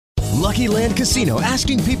Lucky Land Casino,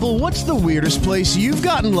 asking people, what's the weirdest place you've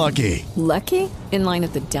gotten lucky? Lucky? In line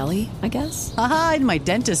at the deli, I guess? Aha, in my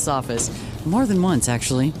dentist's office. More than once,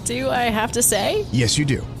 actually. Do I have to say? Yes, you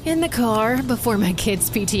do. In the car before my kids'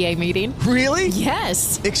 PTA meeting. Really?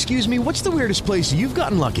 Yes. Excuse me, what's the weirdest place you've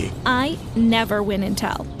gotten lucky? I never win and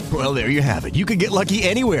tell. Well, there you have it. You can get lucky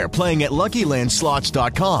anywhere, playing at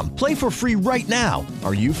LuckyLandSlots.com. Play for free right now.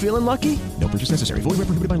 Are you feeling lucky? No purchase necessary. Void where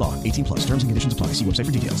prohibited by law. 18 plus. Terms and conditions apply. See website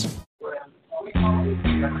for details.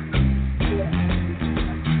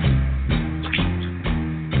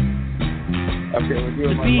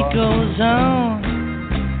 The beat goes on.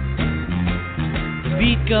 The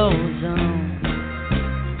beat goes on.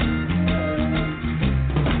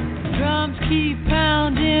 Drums keep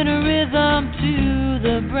pounding a rhythm to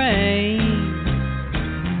the brain.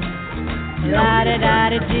 La da da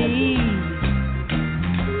da dee.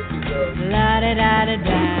 La da da da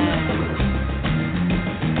da.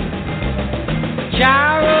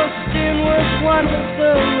 Charleston was once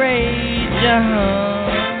the rage.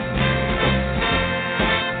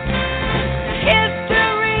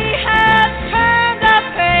 History has turned a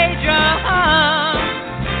page.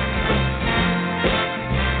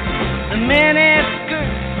 The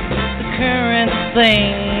miniskirt's the current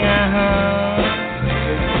thing.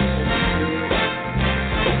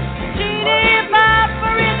 Teeny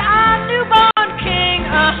Bopper is our newborn king.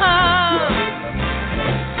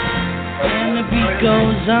 And the beat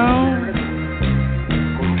goes on.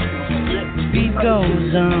 The beat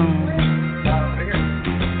goes on.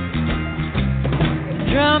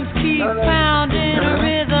 Drums keep pounding a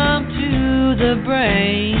rhythm to the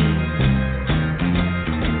brain.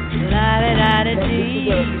 La da da da dee.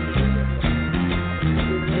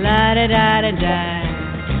 La da da da da.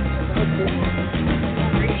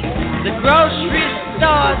 The grocery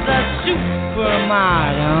store's a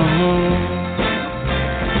supermarket.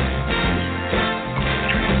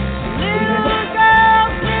 Little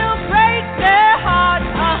girls will break their hearts.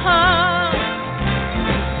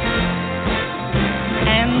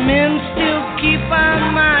 And men still keep on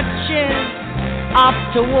marching up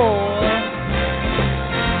to war.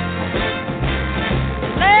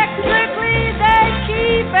 Electrically they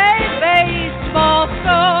keep a baseball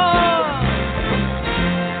score.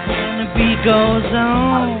 And the beat goes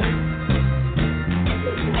on.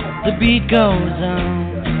 The beat goes on.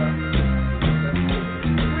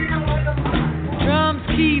 Drums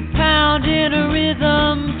keep pounding a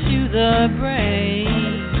rhythm to the brain.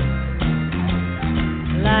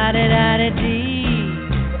 La da da da dee.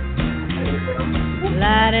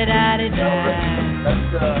 La da da da da.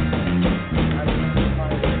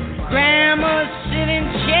 Grandmas sit in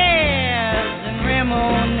chairs and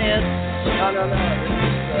reminisce.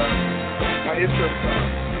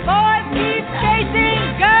 Boys keep chasing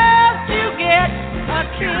girls to get a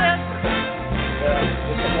kiss.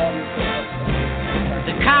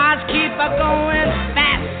 The cars keep a going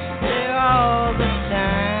faster all the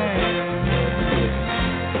time.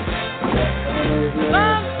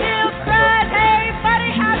 Some still cries, hey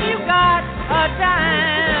buddy, have you got a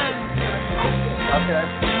dime? Okay.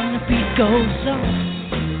 And the beat goes on.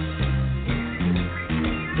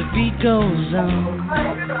 The beat goes on.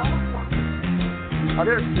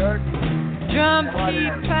 Drums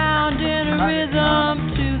keep pounding a rhythm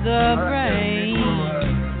to the brain.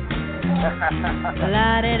 La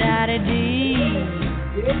da da da dee.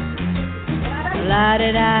 La da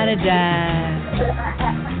da da da.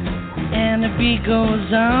 And the beat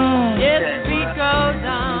goes on. Yeah, the beat goes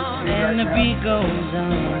on. And the beat goes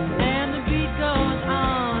on. And the beat goes on.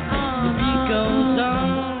 The beat goes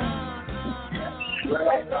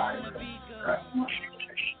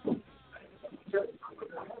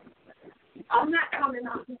I'm not coming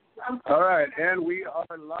on. All right, and we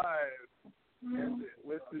are live.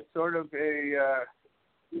 This is sort of a,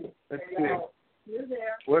 let's see.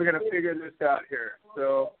 We're going to figure this out here.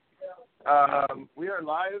 So, we are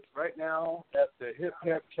live right now at the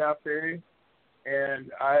Hemp Cafe,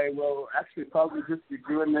 and I will actually probably just be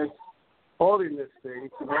doing this, holding this thing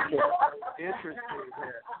to make it interesting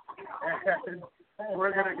here. And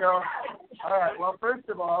we're going to go, all right, well, first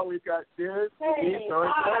of all, we've got Sid,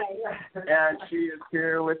 and she is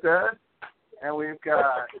here with us, and we've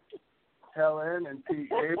got Helen and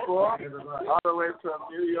Yeaple all the way from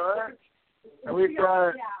New York, and we've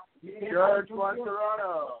got George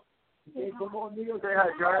Martorano. Say hi,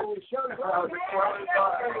 George. All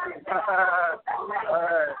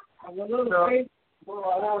right.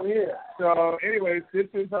 So, anyways, this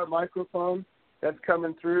is our microphone that's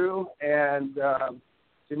coming through, and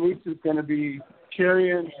Denise is going to be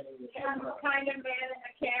carrying. Kind of man in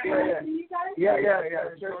the camera. Yeah.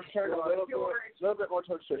 Turn a little bit more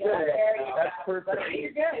towards the That's perfect.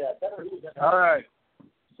 All right.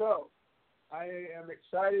 So, I am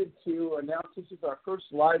excited to announce this is our first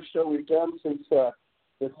live show we've done since the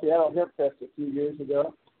Seattle Hemp Fest a few years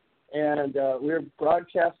ago. And we're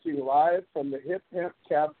broadcasting live from the Hemp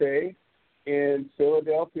Cafe in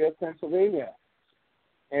Philadelphia, Pennsylvania.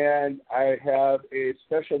 And I have a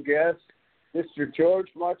special guest, Mr. George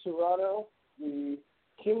Martorano, the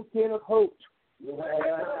Kingpin of Hope. And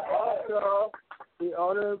also the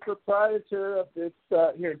owner and proprietor of this,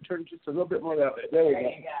 here, turn just a little bit more that way. There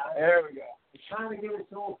we go. We're trying to get us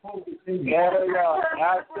all focused in. There we go.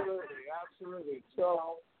 Absolutely.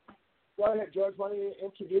 So, go ahead, George. Why don't you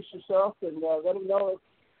introduce yourself and let them know,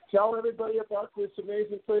 tell everybody about this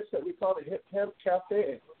amazing place that we call the Hemp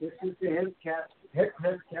Cafe. This is the Hemp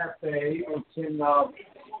Cafe. It's in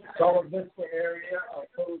Solid Vista area of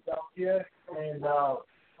Philadelphia, and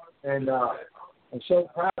I'm so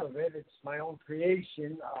proud of it. It's my own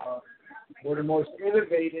creation. We're the most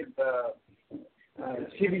innovative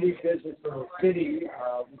CBD business in the city.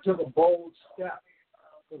 We took a bold step,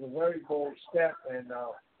 very bold step, and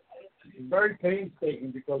very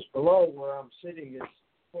painstaking because below where I'm sitting is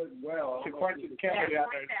put well. To point to the camera out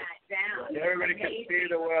there. Everybody can see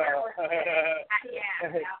the well.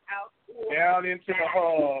 Down into the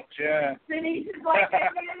hole. Yeah. Denise is like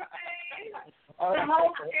that. The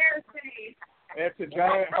whole scarcity. It's a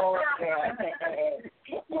giant hole.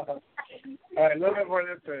 All right, a little bit more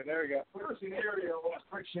this way. There we go.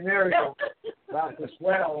 Quick scenario about this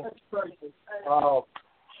well.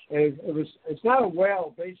 It's not a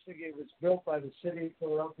well. Basically, it was built by the city of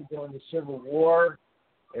Philadelphia during the Civil War.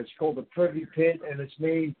 It's called the Privy Pit, and its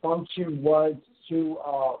main function was to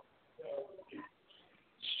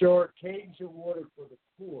store caves of water for the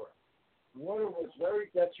poor. Water was very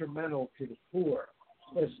detrimental to the poor,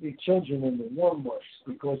 especially children in the warm months,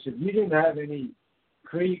 because if you didn't have any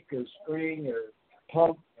creek or spring or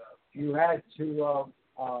pump, you had to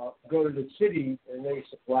go to the city and they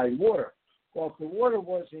supplied water. Well, if the water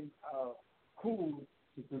wasn't cooled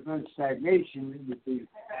to prevent stagnation, it would be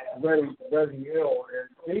very, very ill.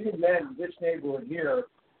 And even then, this neighborhood here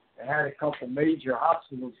had a couple major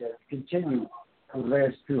hospitals that continued for the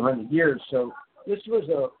last 200 years. So this was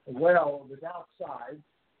a well that was outside,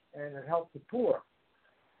 and it helped the poor.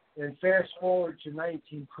 And fast forward to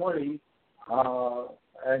 1920,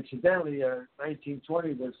 incidentally,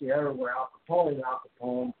 1920 was the era where Al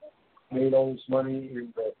Capone made all his money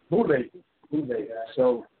in the bootleg.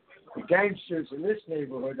 So the gangsters in this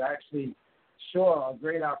neighborhood actually saw a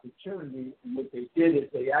great opportunity, and what they did is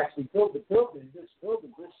they actually built this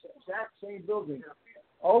exact same building,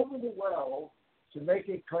 over the well to make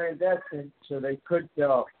it clandestine, so they could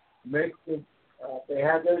make the. They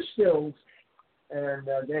had their stills, and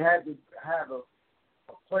they had to have a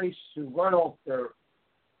place to run off the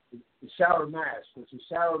sour mash, which is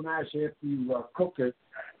sour mash after you cook it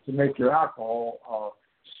to make your alcohol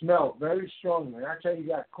smell very strongly. That's how you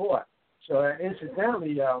got caught. So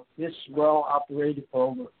incidentally, this well operated for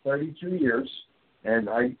over 32 years, and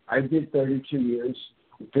I did 32 years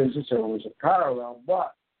in business, so it was a parallel,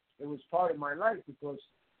 but it was part of my life because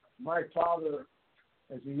my father,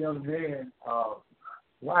 as a young man,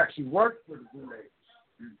 actually worked for the bootleggers.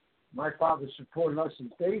 My father supported us as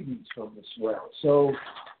babies from this well. So,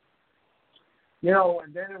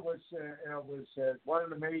 and then it was one of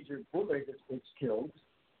the major bootleggers was killed,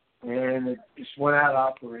 and it just went out of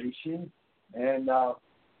operation, and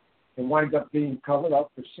it wound up being covered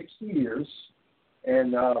up for 60 years.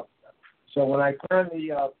 And so when I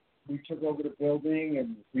finally, we took over the building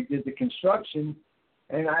and we did the construction,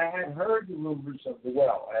 and I had heard the rumors of the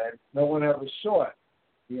well, and no one ever saw it.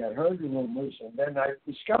 We had heard the rumors, and then I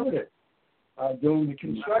discovered it during the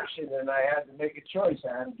construction, and I had to make a choice.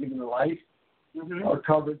 I had to give it a life or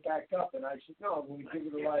cover it back up, and I said, no, I'm going to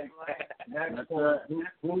give it a life, and that's for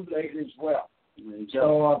bootleggers well.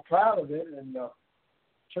 So I'm proud of it, and it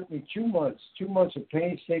took me 2 months of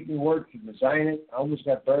painstaking work to design it. I almost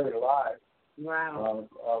got buried alive. Wow.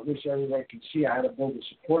 I wish everybody could see I had to build a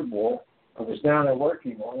support wall. I was down there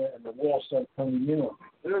working on it, and the wall started coming in on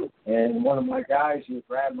me. And one of my guys, he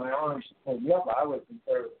grabbed my arms and pulled me up. I was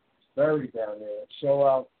buried down there.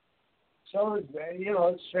 So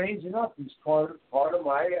it's strange enough. It's part of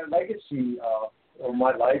my legacy of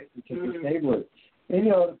my life in this neighborhood. And,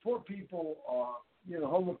 the poor people,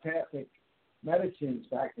 homeopathic medicines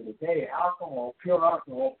back in the day, pure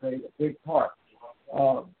alcohol played a big part.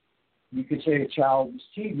 You could say a child was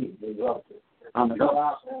teething. They loved it. Pure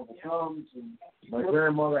alcohol becomes, and my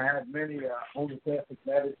grandmother had many homeopathic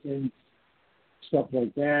medicines. stuff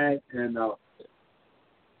like that, and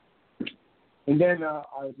then the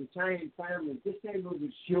Italian family. This neighborhood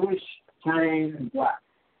was Jewish, Italian, and black.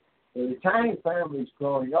 The Italian families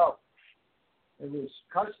growing up, it was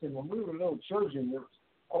custom when we were little children. There was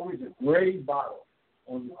always a gray bottle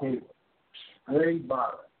on the table, gray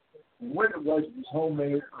bottle, and what it was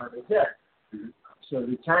homemade on the deck. So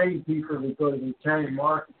the Italian people would go to the Italian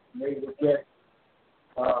market, and they would get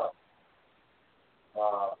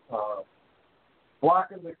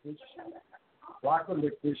block of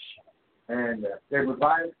licorice, and they would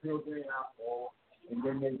buy the pure grain alcohol, and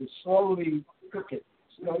then they would slowly cook it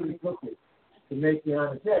to make the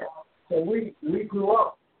anxd. So we grew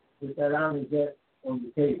up with that anxd on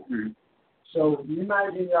the table. Mm-hmm. So you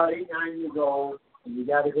imagine you're 8, 9 years old, and you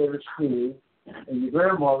got to go to school, and your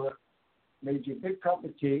grandmother made you a big cup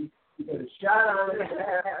of tea, you got a shot on it.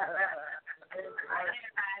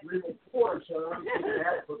 We were poor, so the only thing we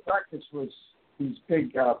had for breakfast was these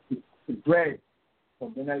big the bread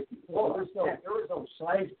from the night before. There was no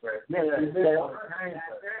sliced bread.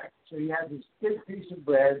 So you had this big piece of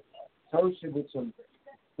bread toasted with some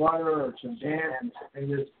butter or some jam, and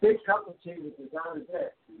this big cup of tea with this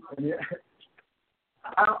anxd. And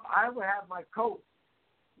I would have my coat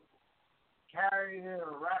carried in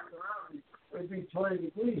or wrapped around me. It'd be 20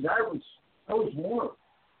 degrees. I was warm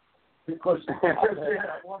because it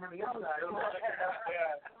was warm in the outside.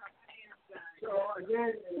 So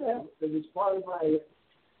again, it was part of my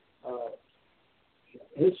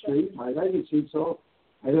history, my legacy. So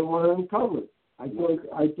I didn't want to uncover it. I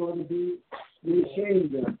thought it'd be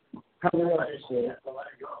ashamed of coming up.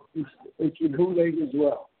 It's a bootleg as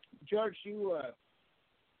well. George, you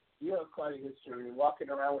have quite a history. You're walking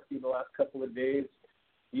around with you the last couple of days.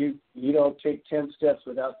 You don't take 10 steps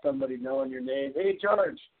without somebody knowing your name. Hey,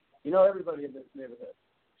 George, you know everybody in this neighborhood.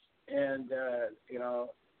 And,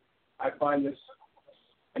 I find this,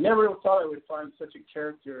 I never thought I would find such a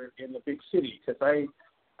character in the big city because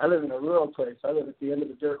I live in a rural place. I live at the end of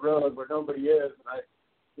the dirt road where nobody is.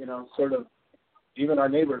 And sort of, even our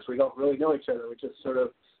neighbors, we don't really know each other. We're just sort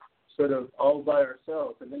of all by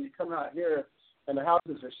ourselves. And then you come out here and the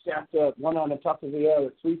houses are stacked up, one on the top of the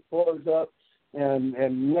other, 3 floors up, and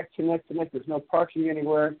neck to neck to neck. There's no parking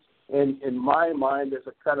anywhere. And in my mind, as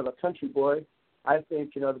a kind of a country boy, I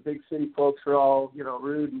think, the big city folks are all,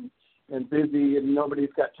 rude and busy, and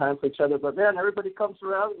nobody's got time for each other. But, man, everybody comes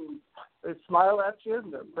around and they smile at you,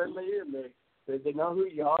 and they're friendly, and they know who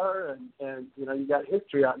you are, and you got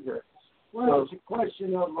history out here. Well, so, it's a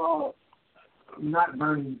question of not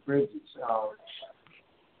burning bridges.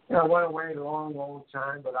 I went away a long, long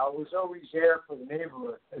time, but I was always there for the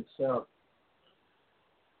neighborhood. It's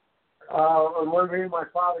when me and my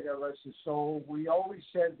father, God rest his soul, we always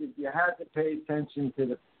said that you had to pay attention to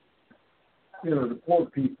the poor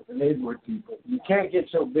people, the neighborhood people. You can't get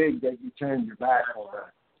so big that you turn your back on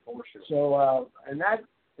that. So, and that,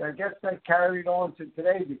 I guess that carried on to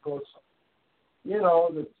today because,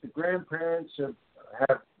 the grandparents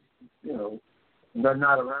have they're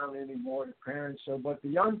not around anymore, the parents. So, but the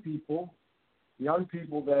young people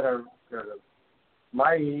that are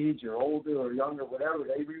my age or older or younger, whatever,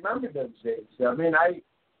 they remember those days. I mean, I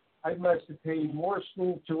must have paid more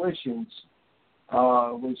school tuitions.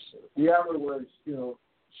 Was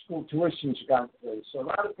school tuitions got paid. So a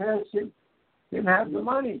lot of parents didn't have the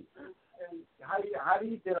money. And how do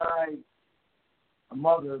you deny a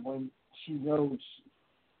mother when she knows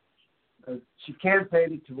she can't pay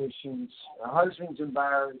the tuitions? Her husband's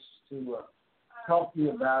embarrassed to talk to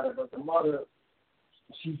you about it, but the mother,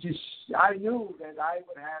 I knew that I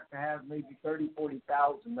would have to have maybe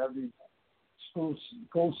 $30,000-$40,000 every school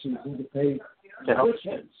season to pay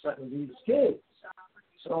tuition for these kids.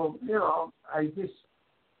 So,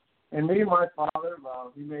 and me and my father,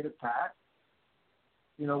 we made a pact.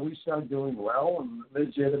 We started doing well in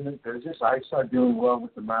legitimate business. I started doing well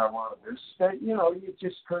with the marijuana business. That, you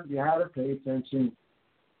had to pay attention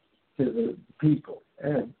to the people.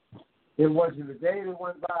 And there wasn't a day that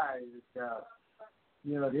went by that,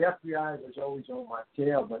 the FBI was always on my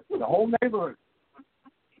tail, but the whole neighborhood,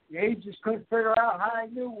 the agents couldn't figure out how I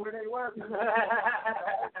knew where they were.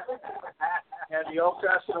 And the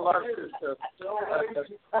old-fashioned alarm system.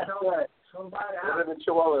 Somebody out in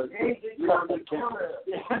Chihuahua.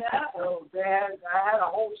 So I had a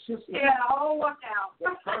whole system. Yeah, oh, look out. They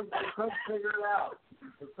couldn't figure it out.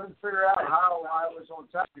 They couldn't figure out how I was on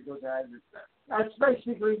top because that's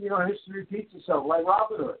basically, history repeats itself, like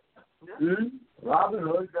Robin Hood. Mm-hmm. Robin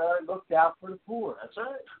Hood looked out for the poor. That's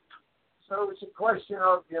right. So it's a question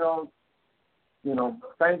of,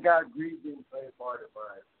 thank God greed didn't play a part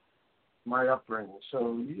my upbringing.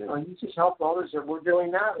 So, you just help others, and we're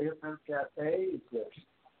doing that. We have Hemp Cafe.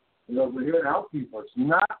 We're here to help people. It's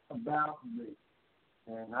not about me.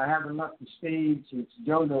 And I haven't left the stage.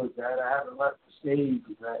 Joe knows that. I haven't left the stage.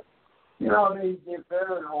 That, they're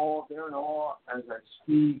in awe as I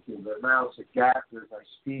speak, and their mouths are gapped as I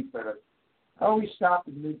speak. But I always stop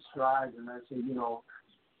in mid-stride, and I say,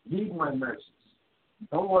 heed my message.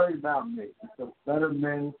 Don't worry about me. It's better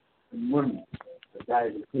men and women. The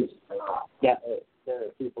guys are prison. Yeah, there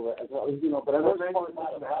are people as well, but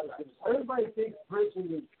everybody thinks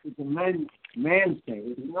prison is a man's thing.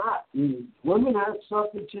 It's not. Women have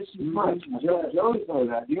suffered just as much. Joe's know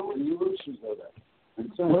that. You Lucians know that.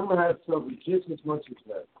 And so women have suffered just as much as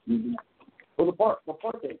that. Mm-hmm. Well, the part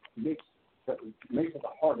that makes it the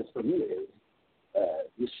hardest for me is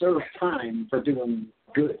you serve time for doing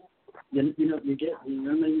good.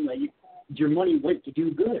 Your money went to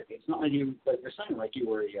do good. It's not like you're saying like you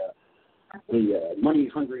were the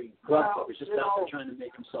money-hungry gruff that was just out there trying to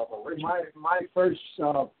make himself a rich man. My first,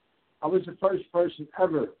 I was the first person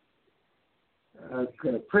ever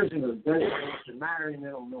prisoner dedicated to Marion,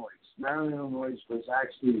 Illinois. Marion, Illinois was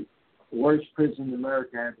actually the worst prison in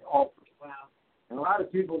America had to offer. Wow. And a lot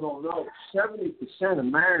of people don't know, 70% of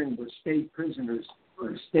Marion were state prisoners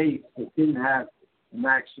in states that didn't have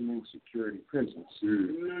maximum security prisons.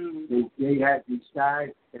 Mm. They had these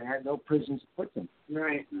guys that had no prisons to put them.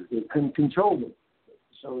 Right. They couldn't control them.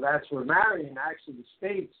 So that's where Marion, actually the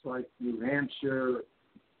states like New Hampshire,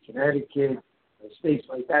 Connecticut, states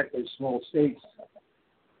like that, those small states,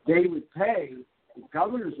 they would pay, the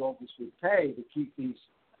governor's office would pay to keep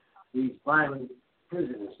these violent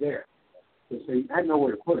prisoners there because they had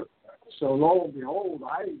nowhere to put them. So lo and behold,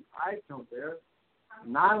 I come there,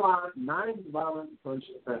 non-violent first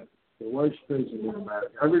offenders, the worst prison in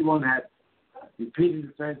America. Everyone had repeated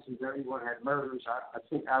offenses. Everyone had murders. I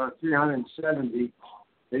think out of 370,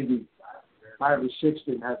 maybe 5 or 6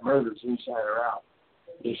 didn't have murders inside or out.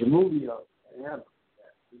 There's a movie of it.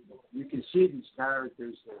 You can see these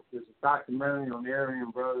characters. There's a documentary on the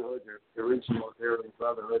Aryan Brotherhood, the original Aryan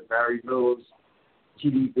Brotherhood, Barry Mills,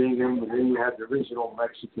 T.D. Bingham, and then you have the original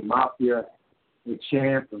Mexican Mafia, the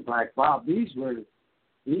Champ and Black Bob. These were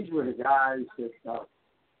the guys that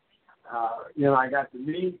I got to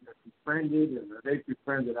meet, befriended, and they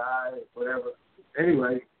befriended I, whatever.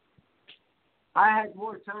 Anyway, I had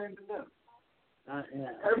more time than them.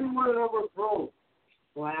 Every one of them were pros.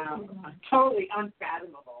 Wow. Totally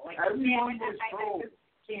unfathomable. Like, everyone was pros.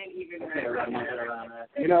 Can't even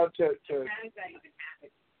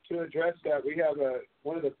to address that, we have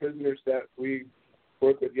one of the prisoners that we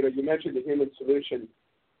work with. You mentioned the Human Solution,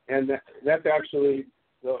 and that's actually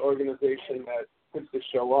the organization that puts the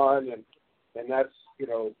show on, and that's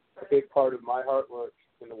a big part of my hard work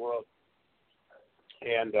in the world.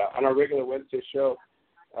 And on our regular Wednesday show,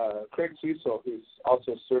 Craig Cecil, who's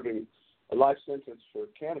also serving a life sentence for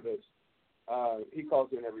cannabis, he calls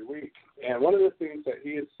in every week. And one of the things that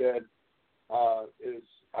he has said is,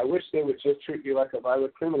 I wish they would just treat you like a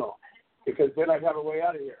violent criminal, because then I'd have a way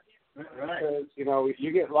out of here. Right. Because,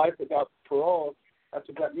 you get life without parole, that's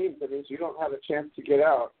what that means. That means you don't have a chance to get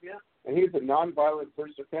out. Yeah. And he's a nonviolent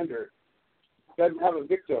first offender. Doesn't have a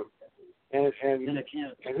victim. And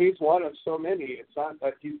he's one of so many. It's not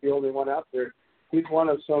like he's the only one out there. He's one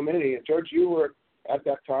of so many. And George, you were at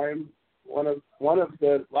that time one of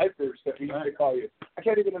the lifers that we used to call you. I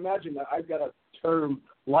can't even imagine that I've got a term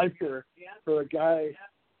lifer for a guy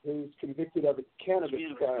who's convicted of a cannabis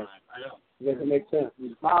crime. It doesn't make sense.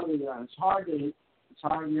 It's hard.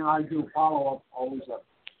 I do follow up always up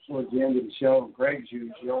towards the end of the show. Greg's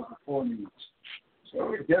usually over 4 minutes.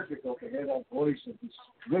 So it's difficult to hear that voice of this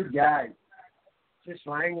good guy just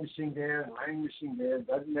languishing there.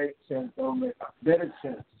 Doesn't make sense. Don't make a bit of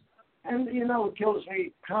sense. And, it kills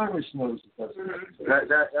me. Congress knows it doesn't.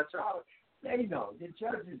 That's how they know. The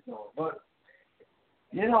judges know. But,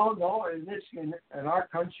 in our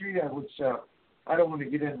country, I don't want to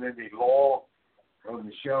get into any law on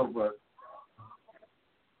the show, but,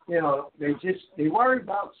 they worry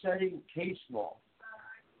about setting case law.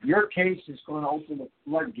 Your case is going to open a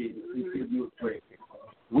floodgate if we give you a break.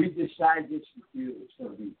 We decide this with you, it's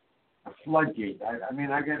going to be a floodgate. I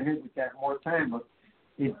got hit with that more time, but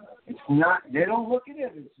it's not. They don't look at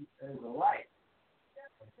it as a light.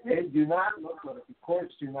 They do not look at it. The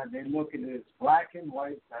courts do not. They look at it as black and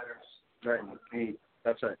white letters in the paint.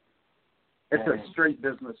 That's right. It's a straight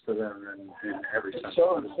business to them in every sense.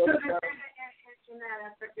 In that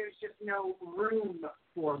aspect, there's just no room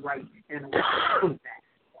for right and wrong.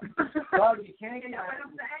 Well, you can't. What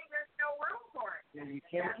I'm saying, there's no room for it. You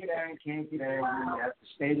can't get angry. You have to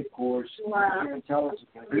stay the course. Intelligent.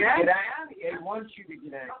 Yeah. Get angry. They want you to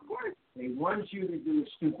get angry. They want you to do a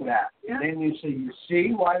stupid act. Yeah. And then you say, you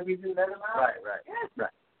see why we didn't let them out? Right.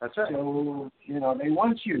 That's right. So, they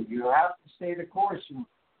want you. You have to stay the course.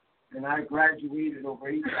 And I graduated over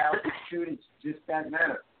 8,000 students just that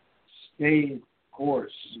matter. Stay the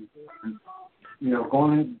course.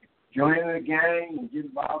 Joining the gang and get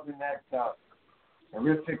involved in that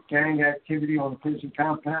horrific gang activity on the prison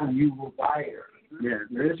compound, you will die here. Yeah,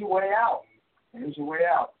 there is a way out.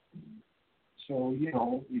 So, you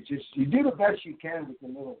do the best you can with the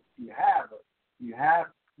little you have, but you have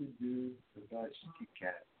to do the best you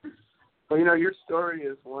can. Well, your story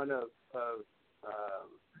is one of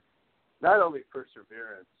not only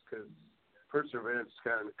perseverance, because perseverance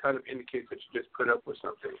kind of indicates that you just put up with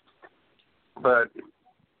something, but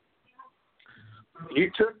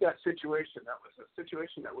you took that situation. That was a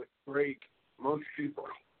situation that would break most people.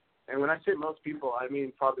 And when I say most people, I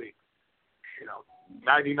mean probably,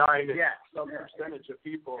 99 some percentage of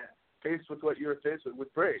people faced with what you were faced with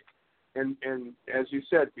would break. And as you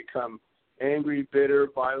said, become angry, bitter,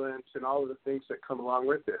 violent, and all of the things that come along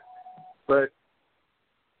with it. But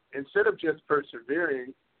instead of just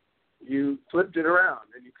persevering, you flipped it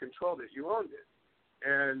around and you controlled it. You owned it.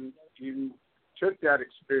 And you took that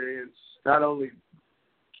experience, not only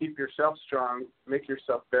keep yourself strong, make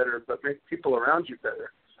yourself better, but make people around you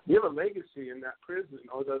better. You have a legacy in that prison,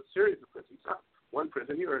 or the series of prisons. Not one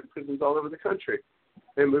prison, you were in prisons all over the country.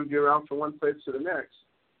 They moved you around from one place to the next.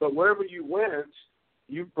 But wherever you went,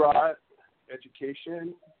 you brought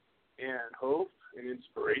education and hope and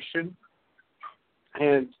inspiration,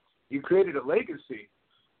 and you created a legacy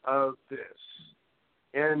of this.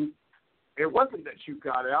 And it wasn't that you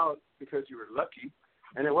got out because you were lucky,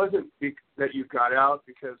 and it wasn't that you got out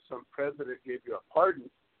because some president gave you a pardon.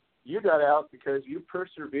 You got out because you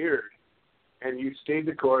persevered, and you stayed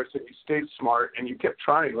the course, and you stayed smart, and you kept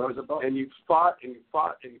trying. And you fought, and you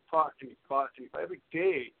fought, and you fought, and you fought, and every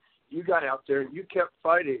day you got out there, and you kept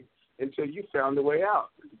fighting until you found a way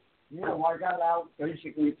out. I got out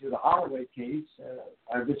basically through the Holloway case,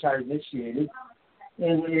 which I initiated.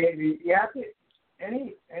 And you have to,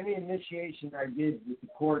 any initiation I did with the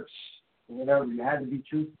courts, or whatever, you had to be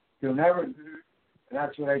true. You'll never, and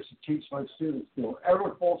that's what I used to teach my students, don't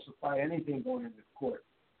ever falsify anything going into the court.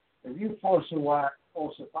 If you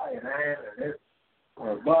falsify an hand or this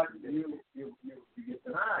or a butt, you get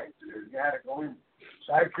denied. You had to go in.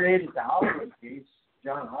 So I created the Holloway case.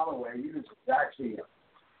 John Holloway, he was actually a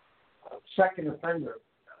second offender.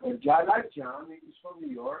 And I like John. He was from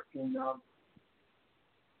New York, and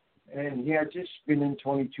he had just been in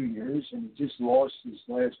 22 years, and he just lost his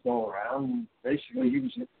last go around. And basically, he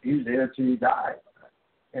was there till he died.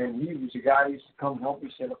 And he was a guy who used to come help me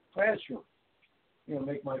set up a classroom.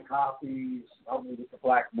 Make my copies, help me with the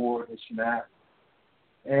blackboard, this and that.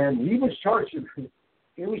 And he was torturing me.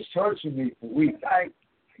 He was torturing me for weeks.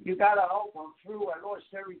 You got to help. I'm through. I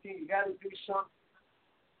lost everything. You got to do something.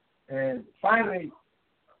 And finally,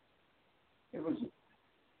 I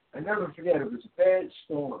never forget, it was a bad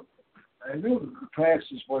storm. I knew the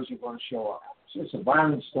classes wasn't going to show up. It's just a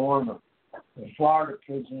violent storm of Florida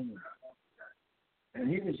prison. And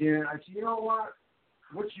he was here, and I said, you know what?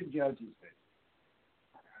 What's your judge's name?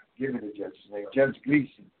 Give me the judge's name. Judge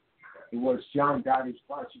Gleason. He was John Gotti's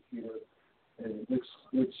prosecutor, and which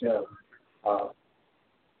it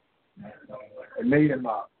made him,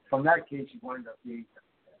 from that case, he wound up being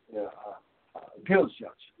appeals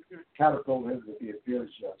judge. Catapulted him to be appeals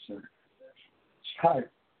judge. And so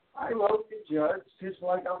I wrote the judge just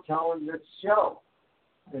like I'm telling this show.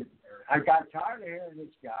 I got tired of hearing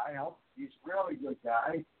this guy. He's a really good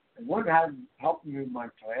guy. And wouldn't have helped me in my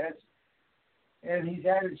class. And he's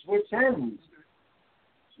at his wit's end.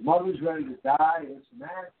 His mother's ready to die, this and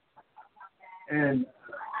that. And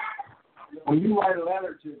when you write a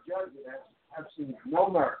letter to a judge, it has absolutely no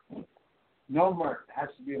merit. No merit. It has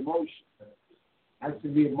to be emotion. It has to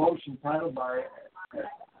be emotion titled by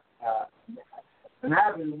and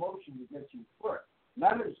have an emotion to get you through.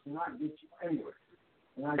 Letters cannot get you anywhere.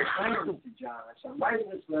 And I explained it to John. I said, I'm writing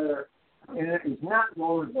this letter, and it is not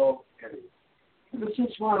going to go anywhere. It was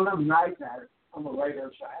just one of them nights that on the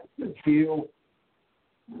right-hand side. The feel,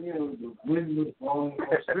 the wind was blowing.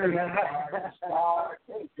 The star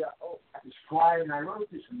was flying. I wrote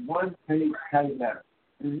this one-page type letter.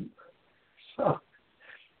 So,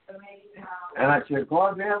 and I said, go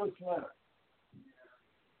on down this letter.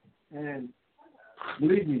 And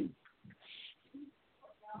believe me,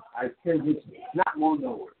 I said it's not going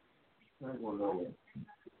nowhere. It's not going nowhere.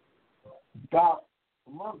 About a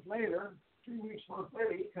month later, 3 weeks, month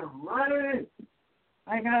later, he come running in.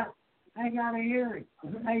 I got a hearing.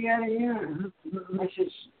 I got a hearing. I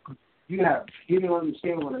said, you didn't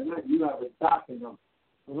understand what I meant. You have a doctor number.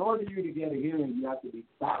 In order for you to get a hearing, you have to be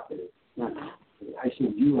doctored. I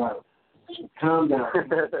said, you have. Calm down. I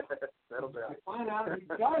find out he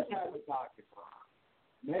does have a doctor.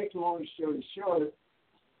 Make a long story short,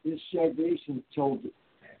 this Jason told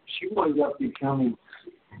she wound up becoming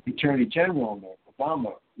Attorney General in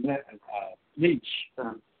Obama, Leach.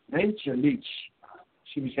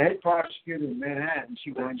 She was head prosecutor in Manhattan.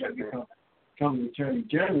 She wound up becoming Attorney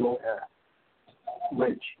General.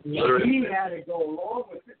 Lynch. He had to go along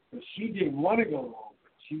with it, but she didn't want to go along with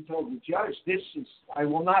it. She told the judge, I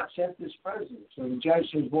will not set this precedent. So the judge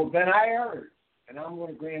says, well, then I erred, and I'm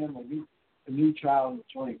going to grant him a new trial in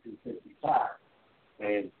 2255.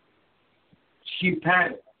 And she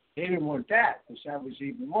panicked. They didn't want that because that was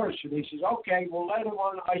even worse. So they says, okay, we'll let him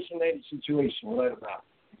on an isolated situation. We'll let him out.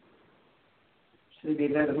 So they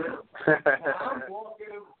let him out.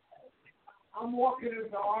 I'm walking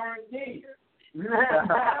into R&D. I got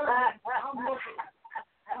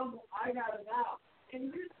it out.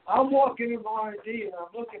 I'm walking in R&D and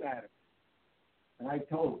I'm looking at him. And I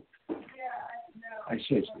told him, I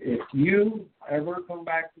said, if you ever come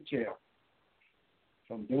back to jail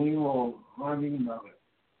from doing wrong, harming another,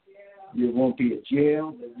 there won't be a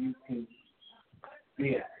jail that you can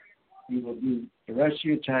be at. You will do the rest of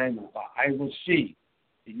your time. I will see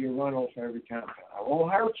that you run off every compound. I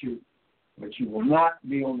won't hurt you, but you will not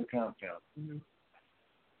be on the compound. Mm-hmm.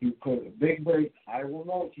 You put a big break. I will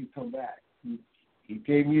know if you come back. He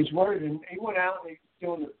gave me his word, and he went out and he's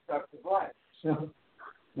doing the productive life. So,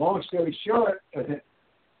 long story short, a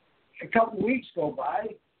couple of weeks go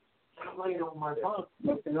by. I'm laying on my bunk,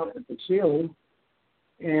 looking up at the ceiling,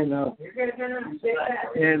 and I'm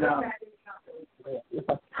saying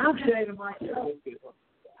to myself,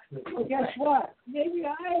 well, guess what? Maybe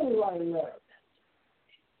I will write a letter.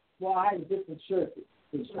 Well, I had a different circuit.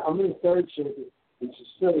 I'm in the third circuit, which is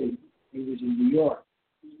Philly. He was in New York.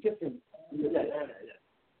 It's different.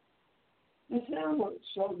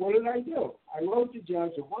 So what did I do? I wrote the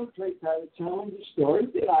judge a one-page letter telling the story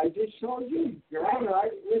that I just told you. Your Honor, I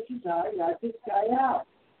got this guy out.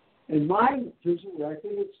 And my prison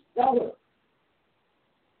record is stellar.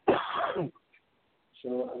 So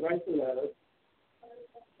I write the letter.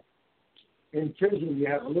 In prison, you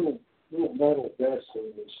have a little metal desk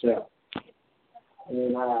in your cell.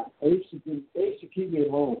 And they used to keep me at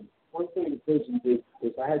home. One thing the prison did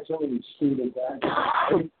was I had so many students, I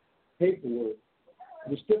had paperwork. It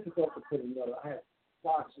was difficult to put another. I had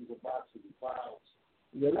boxes and boxes of files.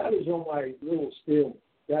 And the letter's on my little steel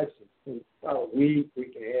desk for about a week and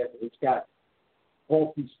a half. It's got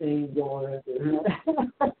pulpy stains on it.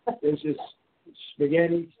 There's just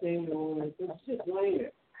spaghetti stain on it. It's just laying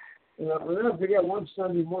there. And I'll never forget one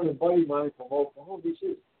Sunday morning, a buddy of mine from Oklahoma, he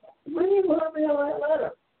says, when you let me on that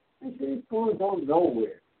letter? I said, it's going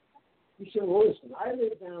nowhere. He said, well, listen, I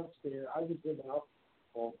live downstairs. I was living up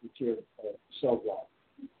off the chair, cell block.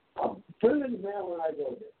 I'll put it in the mail when I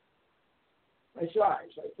go there. I said, all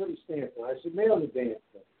right. So I put a stamp on it. I said, mail the damn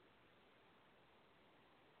thing.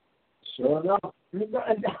 Sure enough, 3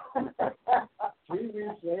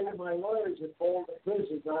 weeks later, my lawyers had called the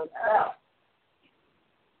prison on out.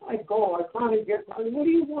 I call. I finally get. What do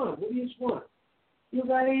you want? What do you want? You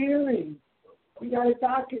got a hearing. You got a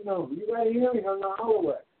docket number. You got a hearing on the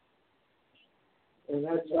hallway. And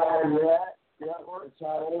that's how that works. That's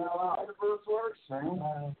how the verse works.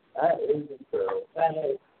 That isn't true.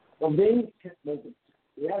 From being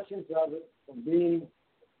the essence of it, from being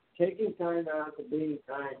taking time out to being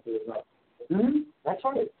kind to another. Mm-hmm. That's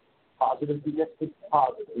right. Positive begets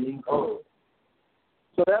positive. Being cold.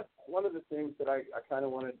 So that's one of the things that I kind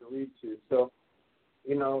of wanted to lead to. So,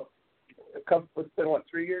 you know, it's been,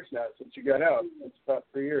 3 years now since you got out? It's about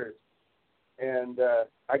 3 years. And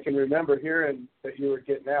I can remember hearing that you were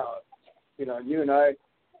getting out. You know, you and I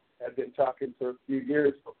had been talking for a few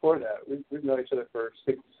years before that. We've known each other for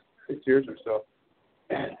six years or so.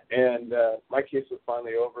 And my case was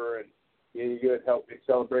finally over, and you had helped me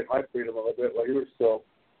celebrate my freedom a little bit while you were still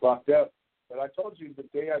locked up. But I told you the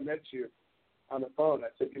day I met you on the phone, I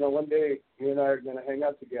said, you know, one day you and I are going to hang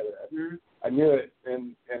out together. I knew it,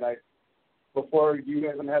 and I, before you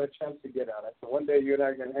even had a chance to get out, I said, one day you and I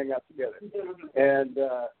are going to hang out together. And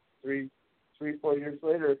 4 years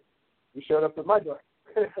later, you showed up at my door.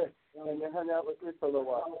 And you hung out with me for a little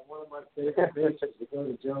while. One of my favorite places to go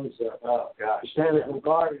to Jones, Botanical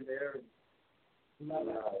Garden there in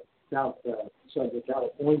South Southern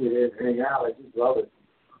California there and hang out. I just love it.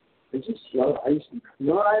 I just love it. I used to, you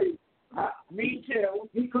know, me too.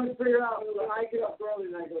 He couldn't figure out when I get up early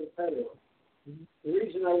and I go to bed early. The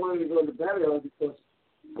reason I wanted to go to bed early because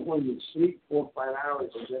I wanted to sleep 4 or 5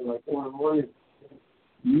 hours, and then like 4 in the morning,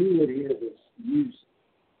 you would hear this music.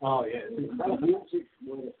 Oh, yeah. That music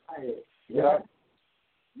was tired. Yeah.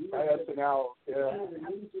 That's an owl. Yeah. The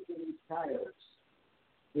music in these tires.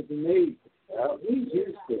 It's amazing. He's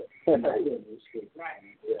used to it.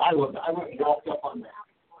 I went and walked up on that.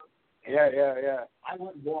 Yeah. I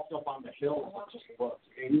went and walked up on the hill and just looked.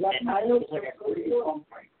 And it was like a green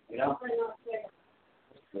thumbprint, you know?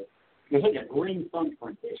 It was like a green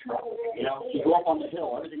thumbprint, you know? You go up on the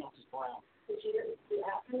hill, everything else is brown.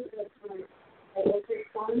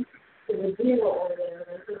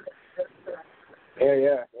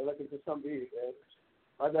 Yeah. They're looking for some beat.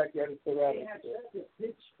 My backyard is so rad. Such a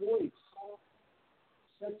pitch voice.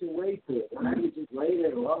 Such a way to it. And I could just lay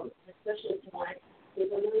there and love it. Especially tonight.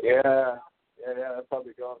 Yeah, that's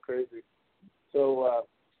probably going crazy. So,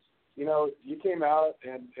 you came out,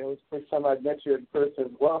 and it was the first time I'd met you in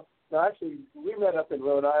person. Well, no, actually, we met up in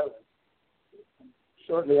Rhode Island.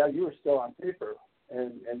 Shortly, you were still on paper,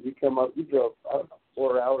 and you come up. You drove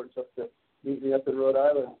 4 hours up to meet me up in Rhode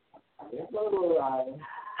Island. Rhode Island.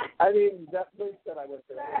 I mean, that place that I went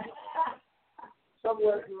to.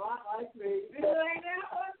 Somewhere,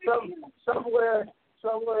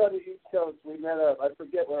 somewhere on the East Coast, we met up. I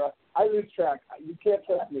forget where. I lose track. You can't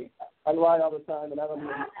trust me. I lie all the time, and I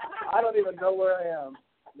don't even know where I am.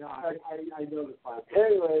 No, I know the spot.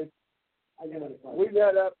 Anyways, I know the spot. We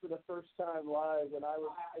met up for the first time live, and I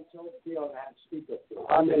told Theo to have speaker.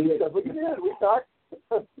 On the East Coast. We talked.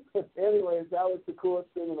 Anyways, that was the coolest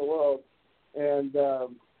thing in the world, and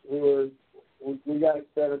we got to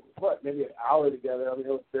spend maybe an hour together. I mean, it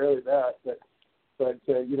was barely that, but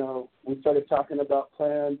we started talking about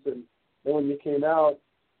plans, and then when you came out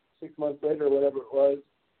 6 months later, or whatever it was,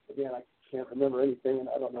 again, I can't remember anything, and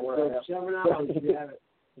I don't know where I am. 7 hours, yeah. It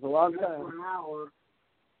was a long time. 1 hour,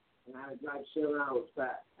 and I drive 7 hours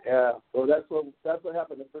back. Yeah, well, that's what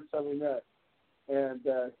happened the first time we met, and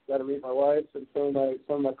got to meet my wife and some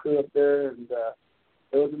of my crew up there, and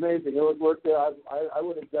it was amazing. It was worth it. I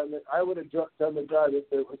would have done it. I would have done the drive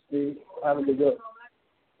if it was me having to go.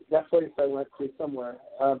 That place I went to somewhere.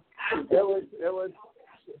 It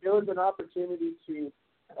was an opportunity to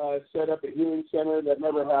set up a healing center that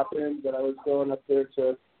never happened. That I was going up there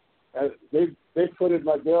to. They footed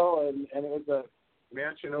my bill, and it was a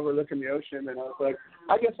mansion overlooking the ocean. And I was like,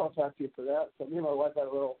 I guess I'll talk to you for that. So me and my wife had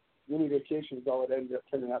a little mini vacation. Is all it ended up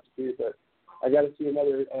turning out to be. But I got to see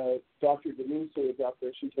another Dr. Denise who was out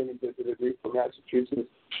there. She came and visited me from Massachusetts,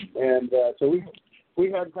 and so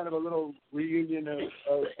we had kind of a little reunion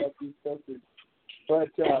of these coaches. But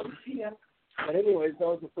anyways, that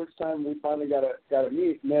was the first time we finally got to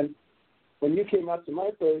meet. And then when you came out to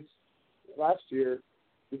my place last year,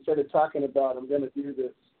 we started talking about I'm going to do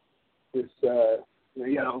this a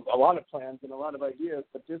lot of plans and a lot of ideas,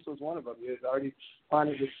 but this was one of them. You had already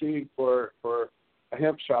planted the seed for a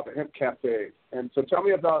hemp shop, a hemp cafe. And so tell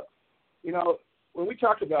me about, when we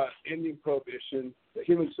talk about ending prohibition, the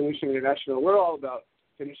Human Solution International, we're all about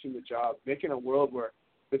finishing the job, making a world where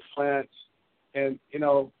this plant, and,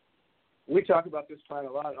 we talk about this plant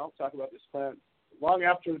a lot, and I'll talk about this plant long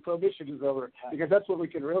after the prohibition is over, because that's when we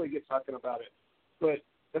can really get talking about it. But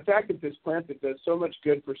the fact that this plant that does so much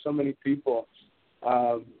good for so many people,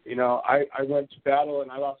 I went to battle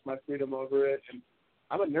and I lost my freedom over it, and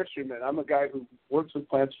I'm a nurseryman. I'm a guy who works with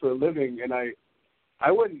plants for a living, and I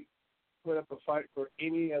wouldn't put up a fight for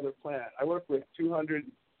any other plant. I work with 200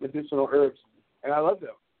 medicinal herbs, and I love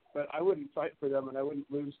them, but I wouldn't fight for them, and I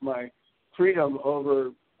wouldn't lose my freedom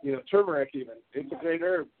over, turmeric even. It's a great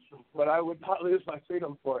herb, but I would not lose my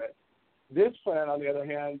freedom for it. This plant, on the other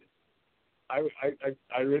hand,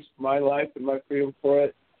 I risked my life and my freedom for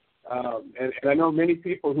it, and I know many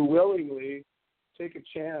people who willingly take a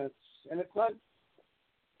chance, and it's not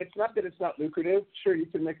that it's not lucrative. Sure, you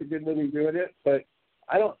can make a good living doing it, but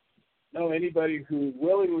I don't know anybody who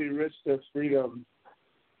willingly risks their freedom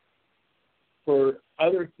for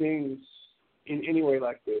other things in any way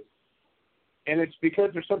like this. And it's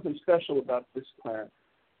because there's something special about this plant,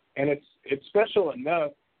 and it's special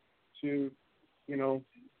enough to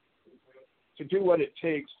do what it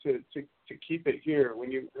takes to keep it here.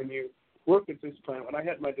 When you work with this plant, when I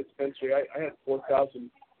had my dispensary, I had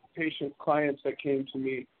 4,000 patient clients that came to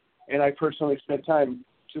me, and I personally spent time,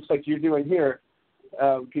 just like you're doing here.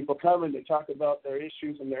 People come and they talk about their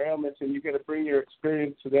issues and their ailments, and you got to bring your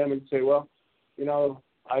experience to them and say, well,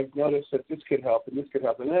 I've noticed that this could help and this could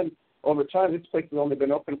help. And then over time, this place has only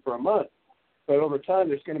been open for a month, but over time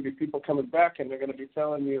there's going to be people coming back, and they're going to be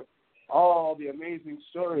telling you all the amazing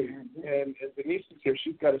stories. And Denise is here.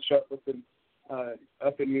 She's got a shop within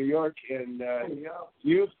up in New York. And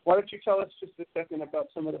why don't you tell us just a second about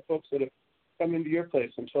some of the folks that have come into your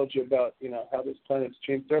place and told you about, how this planet's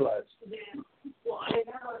changed their lives? Well, I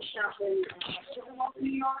have a shop in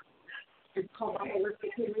New York. It's called the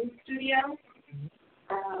Holistic Healing Studio.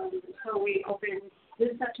 So we opened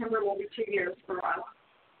this September will be 2 years for us,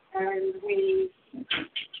 and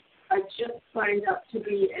I just signed up to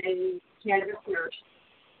be a cannabis nurse.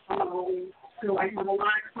 So I have a lot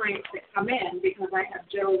of clients that come in because I have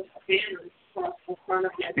Joe's banners across the front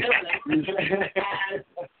of my building. And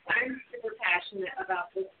I'm super passionate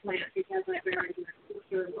about this plant because I buried my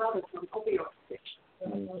sister and brother from opioid addiction.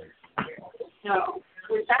 So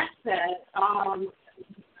with that said,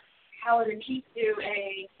 Helen and Keith do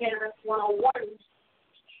a Cannabis 101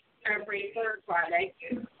 every third Friday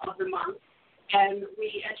of the month, and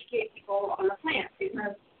we educate people on the plant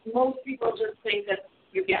because most people just think that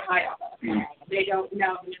you get high off of it. They don't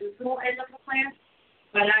know the nutritional end of the plant,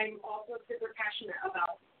 but I'm also super passionate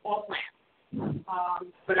about all plants.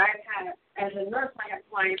 But as a nurse, I have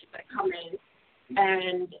clients that come in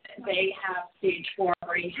and they have stage 4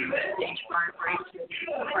 brain tumor, stage 5 brain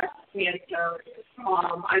tumor, breast cancer.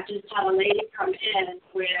 I just had a lady come in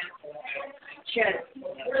with, she had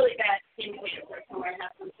really bad skin cancer, so I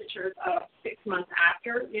have some pictures of 6 months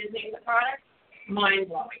after using the product.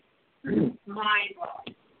 Mind-blowing.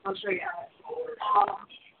 Mind-blowing. I'll show you how.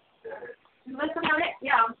 That's about it.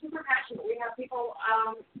 Yeah, I'm super passionate. We have people,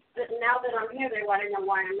 that now that I'm here, they want to know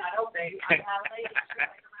why I'm not open. I have ladies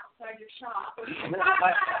outside your shop.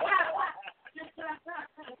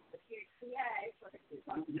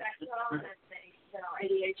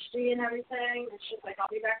 ADHD and everything. And she's like, I'll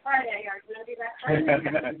be back Friday. Are you going to be back Friday?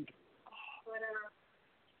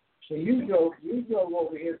 So you go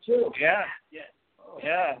over here too. Yeah.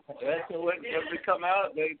 Yeah, that's when we come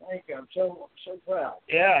out. Thank you. I'm so proud.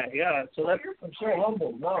 Yeah. So I'm so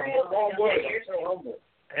humble. No, wrong word. I'm so humble.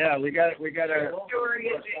 Yeah, we got our your story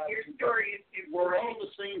is we're all the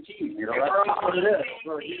same team. That's what it is.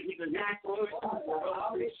 I'll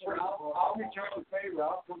return the favor.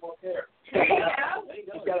 I'll come up there.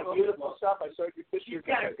 You've got a beautiful shop. I saw your picture.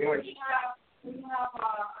 We have a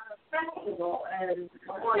festival, and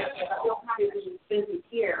we'll probably be busy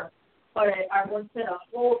here. But I was in a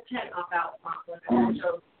whole tent up out front.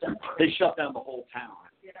 They shut down the whole town.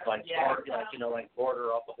 Like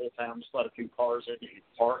border off the whole town, just let a few cars in, you can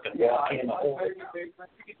park and walk in the whole thing.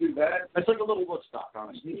 You can do that. It's like a little Woodstock,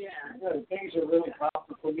 honestly. Yeah, things are really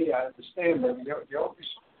powerful for me. I understand, but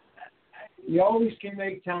you always can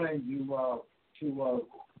make time for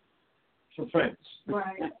friends.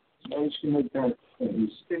 Right. You always can make time for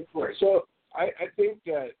friends. So I think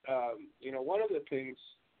that one of the things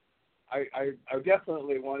I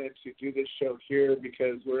definitely wanted to do this show here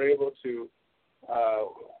because we're able to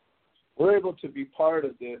be part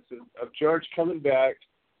of this, of George coming back,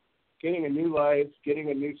 getting a new life, getting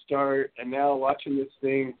a new start, and now watching this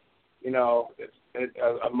thing,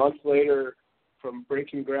 a month later from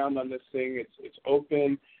breaking ground on this thing, it's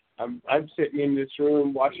open. I'm sitting in this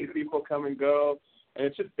room watching people come and go, and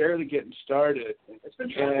it's just barely getting started. It's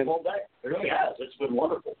been trying all day. It really has. It's been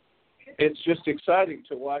wonderful. It's just exciting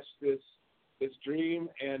to watch this dream,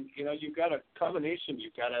 and you've got a combination.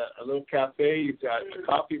 You've got a little cafe, you've got a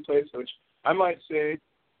coffee place, which I might say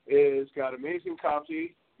is got amazing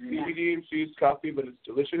coffee, CBD infused coffee, but it's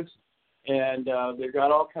delicious. And they've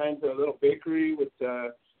got all kinds of little bakery with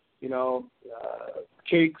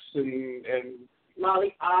cakes and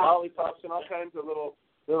lollipops and all kinds of little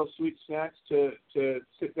sweet snacks to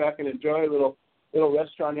sit back and enjoy. A little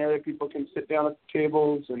restaurant area people can sit down at the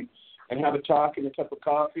tables and have a talk and a cup of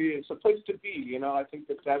coffee. It's a place to be. I think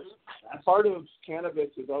that's part of cannabis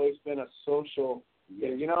has always been a social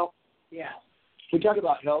thing, Yeah. We talk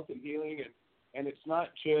about health and healing, and it's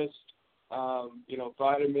not just,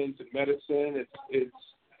 vitamins and medicine. It's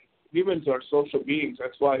humans are social beings.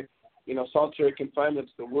 That's why, solitary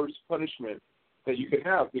confinement's the worst punishment that you could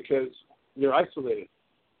have because you're isolated.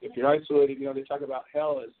 If you're isolated, they talk about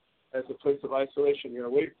hell as a place of isolation. You're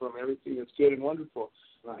away from everything that's good and wonderful.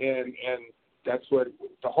 Right. And that's what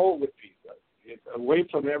the whole would be. It's away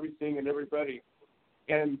from everything and everybody.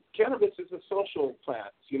 And cannabis is a social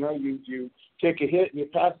plant. You take a hit and you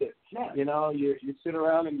pass it. Yeah. You sit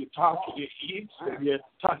around and you talk and you eat and you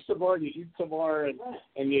talk some more and you eat some more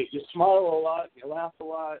and you smile a lot, you laugh a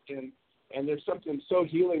lot, and there's something so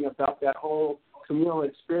healing about that whole communal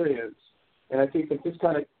experience. And I think that this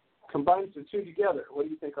kind of combines the two together. What do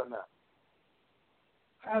you think on that?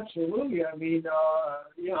 Absolutely. I mean,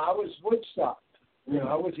 I was Woodstock.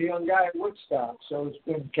 I was a young guy at Woodstock, so it's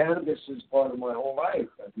been cannabis as part of my whole life.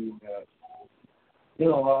 I mean,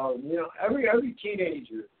 every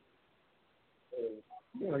teenager,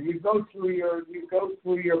 you go through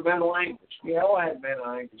your mental anguish. We all had mental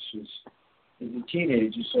anguishes as a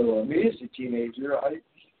teenager. So me as a teenager, I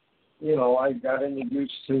got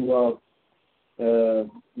introduced to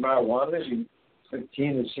marijuana in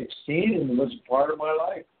 15 or 16, and it was a part of my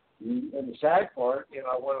life. And the sad part,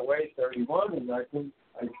 I went away at 31, and I couldn't.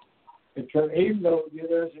 Even though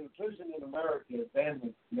there's a prison in America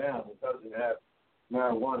abandoned now that doesn't have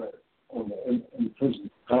marijuana in the prison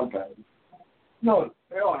compound. No,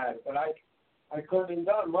 they all had it, but I couldn't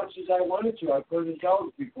indulge much as I wanted to. I couldn't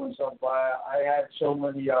indulge because I had so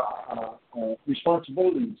many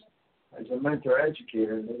responsibilities as a mentor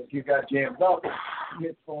educator. And if you got jammed up, you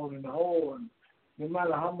get thrown in the hole, and no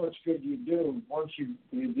matter how much good you do, once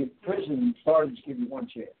the prison started to give you one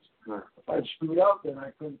chance. Right. If I screwed up, then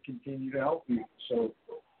I couldn't continue to help you. So,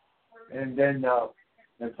 and then I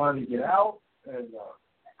finally get out, and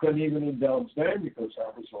couldn't even indulge then because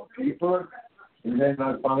I was on paper. And then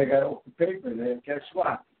I finally got off the paper, and then guess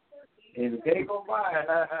what? And the day go by,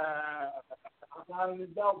 I'm not an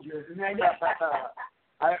indulger.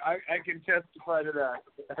 I can testify to that.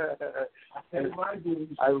 And my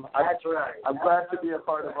duties. That's right. I'm glad to be a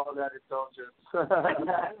part of all that indulgence.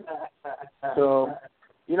 So,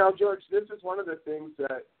 George, this is one of the things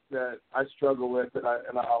that I struggle with, and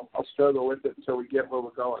I'll struggle with it until we get where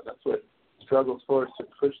we're going. That's what struggle's for, is to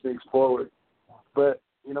push things forward. But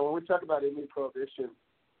when we talk about ending prohibition,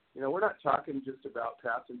 we're not talking just about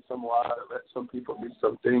passing some law to let some people do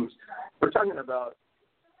some things. We're talking about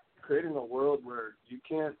creating a world where you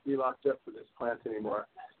can't be locked up for this plant anymore.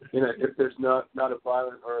 If there's not a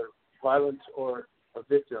violence or a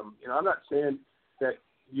victim. I'm not saying that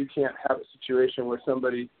you can't have a situation where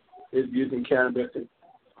somebody is using cannabis and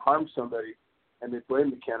harms somebody and they blame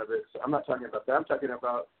the cannabis. I'm not talking about that. I'm talking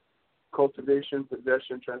about cultivation,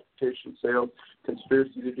 possession, transportation, sales,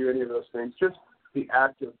 conspiracy to do any of those things. Just the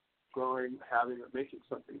act of growing, having, or making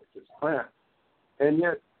something with this plant. And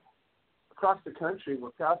yet, across the country,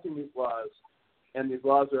 we're passing these laws, and these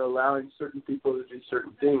laws are allowing certain people to do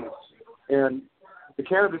certain things. And the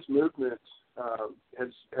cannabis movement has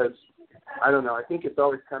I don't know, I think it's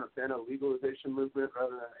always kind of been a legalization movement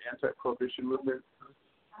rather than an anti-prohibition movement.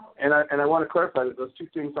 And I want to clarify that those two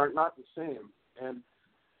things are not the same. And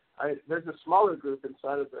there's a smaller group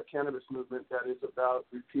inside of the cannabis movement that is about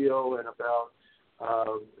repeal and about,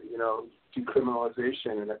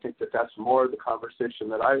 decriminalization. And I think that that's more the conversation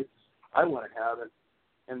that I want to have.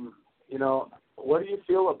 And what do you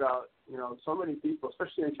feel about, so many people,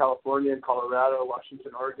 especially in California and Colorado,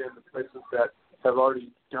 Washington, Oregon, the places that have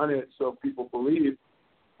already done it so people believe,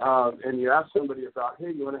 and you ask somebody about,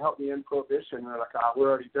 hey, you want to help me end prohibition? And they're like, we're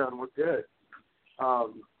already done, we're good.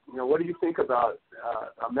 What do you think about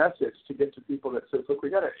a message to get to people that says, look, we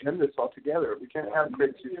got to end this altogether. We can't have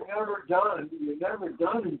crazy. You're never done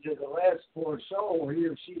until the last poor soul, he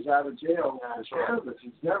or she's out of jail with cannabis.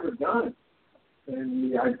 It's never done.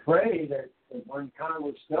 And I pray that when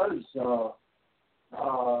Congress does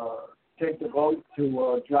take the vote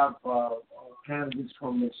to drop cannabis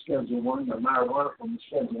from the Schedule 1, the marijuana from the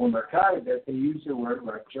Schedule 1 narcotic, that they use the word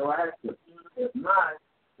retroactive. If not,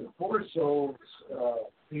 the poor souls,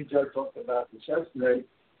 PJ talked about this yesterday,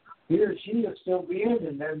 he or she will still be in,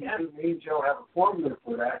 and then you'll have a formula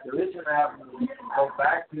for that. There is an avenue you can go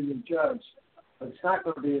back to the judge, but it's not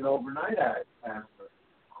going to be an overnight avenue.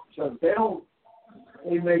 So if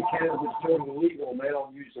they make cannabis totally illegal, and they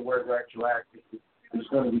don't use the word retroactive, there's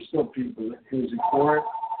going to be still people that use it for it,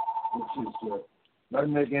 which is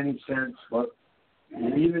doesn't make any sense. But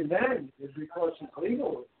even then, it's because it's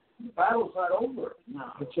legal. The battle's not over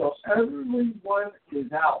until everyone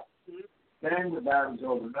is out. Then the battle's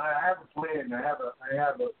over. Now I have a plan.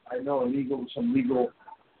 I know some legal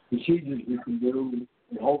procedures we can do,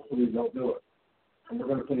 and hopefully they'll do it. And we're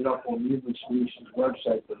going to put it up on the Human Solutions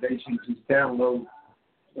website, but they should just download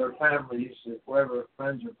their families, whoever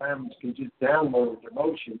friends or families can just download the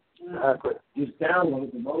motion. Just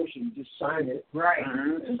download the motion, just sign it. Right.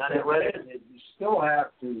 And you still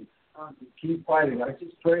have to keep fighting. I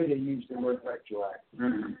just pray they use the word retroactive.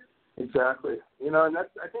 Mm-hmm. Exactly. And that's,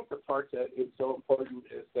 I think the part that is so important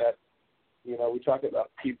is that, we talk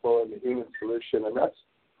about people and the human solution, and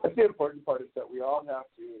that's the important part, is that we all have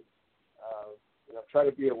to try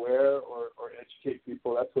to be aware or educate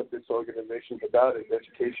people. That's what this organization is about, is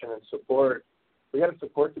education and support. We got to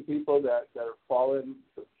support the people that are fallen,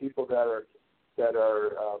 the people that are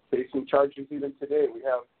facing charges even today. We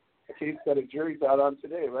have a case that a jury's out on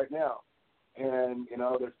today, right now. And,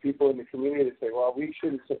 there's people in the community that say, well, we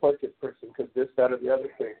shouldn't support this person because this, that, or the other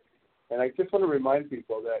thing. And I just want to remind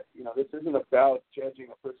people that, this isn't about judging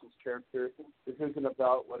a person's character. This isn't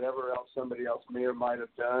about whatever else somebody else may or might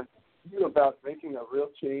have done. It's about making a real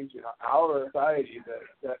change in our society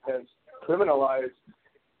that has criminalized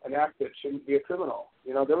an act that shouldn't be a criminal.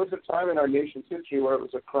 There was a time in our nation's history where it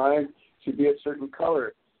was a crime to be a certain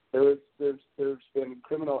color. There's been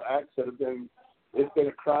criminal acts that have been, it's been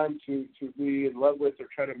a crime to be in love with or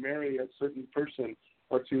try to marry a certain person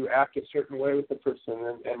or to act a certain way with the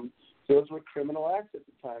person. And those were criminal acts at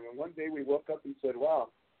the time. And one day we woke up and said, wow,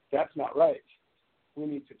 that's not right. We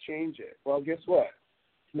need to change it. Well, guess what?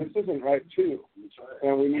 This isn't right, too.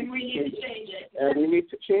 And we need to change it. And we need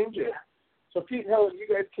to change it. So, Pete and Helen, you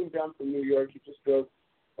guys came down from New York. You just drove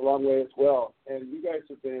a long way as well. And you guys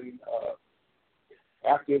have been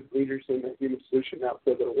active leaders in the Human Solution now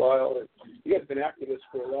for a little while. And you guys have been activists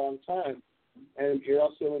for a long time. And you're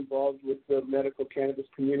also involved with the medical cannabis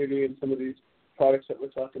community and some of these products that we're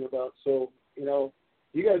talking about. So, you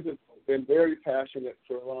guys have been very passionate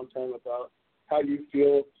for a long time about how you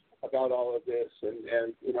feel about all of this.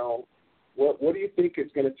 And what do you think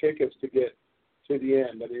it's going to take us to get to the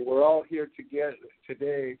end? I mean, we're all here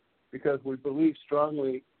today because we believe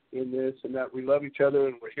strongly in this and that we love each other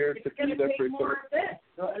and we're here to be there for each other.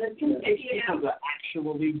 And it's going to take people to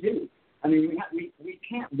actually do. I mean, we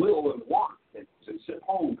can't will and want and sit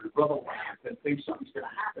home and rub a lamp and think something's going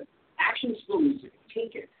to happen. Action still needs to be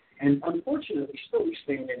taken. And unfortunately, still we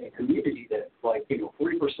stand in a community that,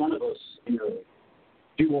 3% of us,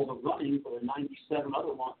 do all the running for the 97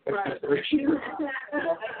 other ones. Right.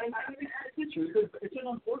 It's an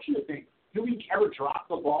unfortunate thing. Do we ever drop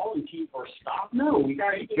the ball and keep or stop? No, we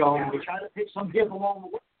keep going. We try to pick some give along the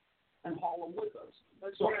way and haul them with us.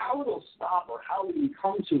 So how it'll stop or how we can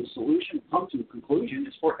come to a solution, come to a conclusion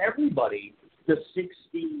is for everybody, the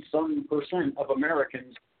 60-some% of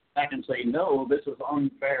Americans that can say, no, this is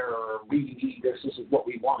unfair, or we need this is what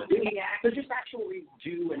we want to do. So just actually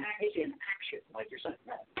do and take an action, like you're saying.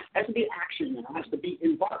 It has to be action and it has to be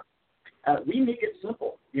involved. We make it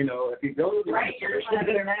simple. If you go to the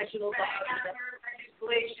international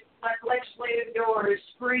legislative doors,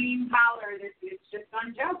 scream, holler. It's just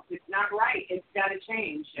unjust. It's not right. It's got to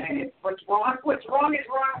change. And what's wrong is wrong.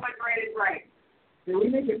 What's right is right. We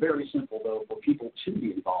make it very simple, though, for people to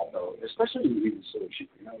be involved, though, especially in the Human Solution.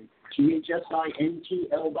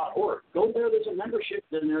 THSI.NTL.org. Go there. There's a membership.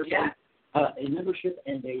 Then there's a membership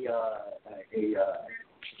and a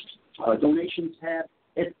donation tab.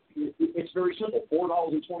 It's very simple.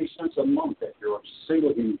 $4.20 a month if you're a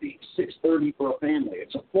single human being. $6.30 for a family.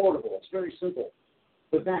 It's affordable. It's very simple.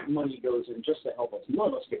 But that money goes in just to help us. None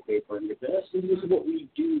of us get paid for any of this. And this is what we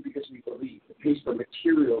do because we believe. It pays for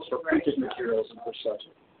materials, for printed materials, and for such.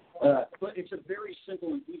 But it's a very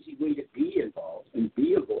simple and easy way to be involved and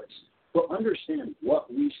be a voice. But understand what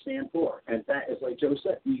we stand for. And that is, like Joe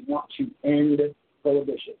said, we want to end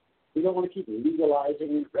prohibition. We don't want to keep legalizing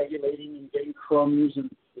and regulating and getting crumbs.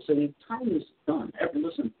 And saying time is done.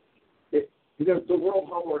 Listen, the World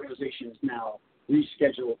Health Organization has now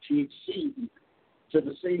rescheduled THC to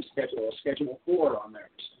the same schedule, Schedule 4 on there,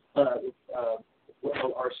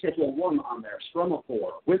 or Schedule 1 on there,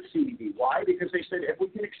 Strumma-4 with CBD. Why? Because they said if we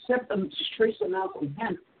can accept them, just trace them out from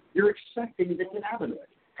hemp, you're accepting the cannabinoid.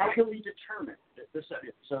 How can we determine this?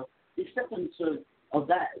 So the acceptance of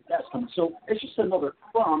that's coming. So it's just another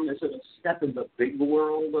crumb. Is it a step in the big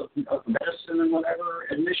world of medicine and whatever?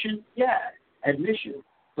 Admission? Yeah, admission.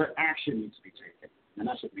 But action needs to be taken. And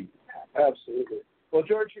that's what we have. Absolutely. Well,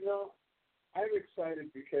 George, I'm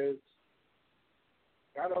excited because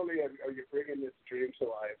not only are you bringing this dream to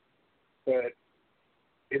life, but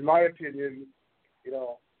in my opinion,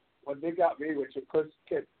 when they got me, which of course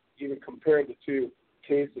can't even compare the two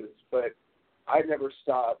cases, but I never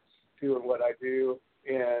stopped doing what I do.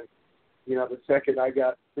 And, the second I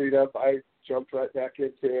got freed up, I jumped right back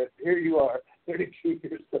into it. Here you are, 32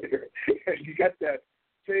 years later, and you got that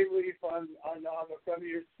same leaf on the front of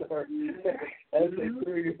your store as they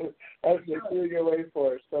threw you away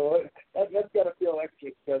for us. So that's got to feel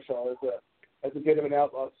extra special as a bit of an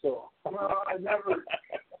outlaw soul. Well, I never.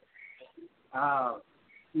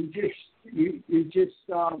 You just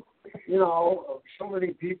so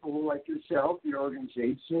many people like yourself, your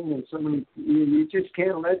organization, and so many. You just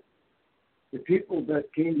can't let the people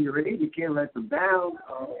that came to your aid. You can't let them down.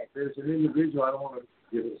 There's an individual. I don't want to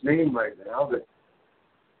give his name right now, but.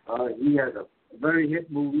 He had a very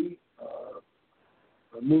hit movie.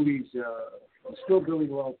 The movie's still doing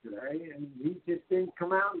well today, and he just didn't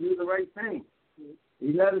come out and do the right thing.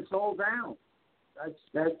 He let us all down.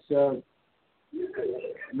 That's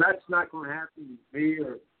not going to happen to me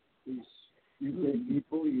or these UK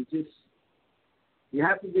people. You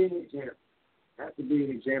have to be an example. You have to be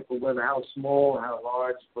an example, whether how small, how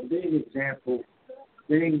large, but be an example.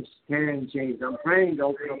 Things can change. I'm praying to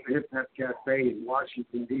open up a Hip Hop Cafe in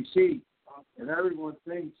Washington, D.C., and everyone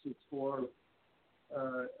thinks it's for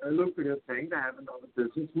a lucrative thing to have another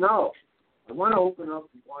business. No. I want to open up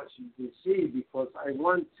in Washington, D.C. because I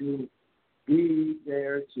want to be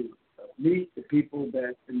there to meet the people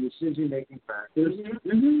that in decision-making factors,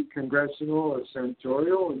 congressional or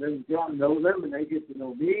senatorial, and then get to know them, and they get to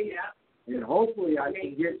know me. Yeah. And hopefully I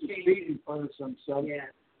can get to speak in front of some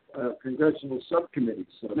congressional subcommittees.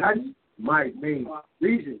 So that's my main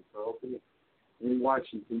reason for opening in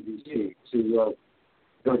Washington, D.C.,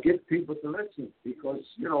 to get people to listen because,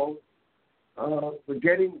 we're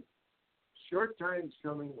getting short times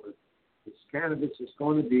coming with this cannabis is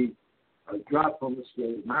going to be a drop from the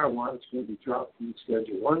schedule. Marijuana is going to be dropped from the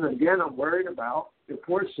schedule. One, again, I'm worried about the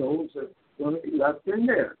poor souls that are going to be left in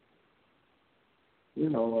there.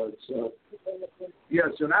 It's so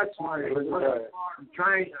that's why I'm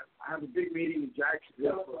trying to have a big meeting in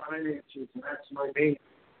Jacksonville for finances, and that's my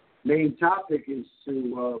main topic is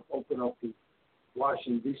to open up in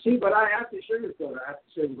Washington, D.C. But I have to sugarcoat it. I have to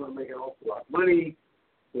say we're going to make an awful lot of money.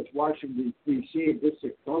 Because Washington, D.C.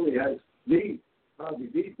 district only has probably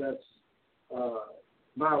the best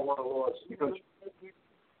marijuana laws in the country.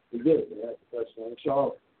 They did. They have the best one.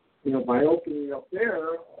 So, by opening up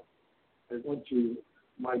there, I went to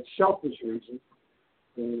my selfish reason,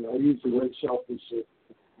 and I use the word selfish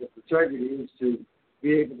with integrity, is to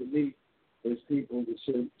be able to meet those people in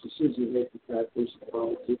decision-making factors in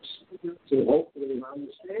politics to hopefully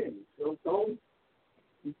understand.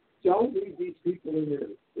 Don't leave these people in there.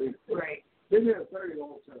 Right. Been there a very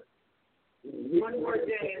long time. One more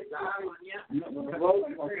day and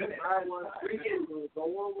go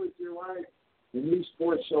on with your life. And these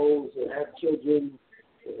poor souls that have children,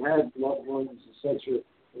 that have loved ones, etc.,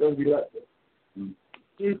 are going to be left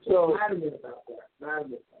there. So, adamant about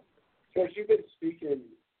that. Because you've been speaking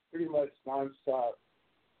pretty much nonstop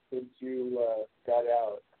since you got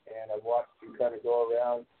out, and I've watched you kind of go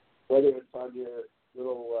around, whether it's on your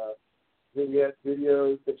little vignette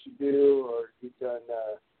videos that you do, or you've done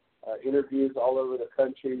interviews all over the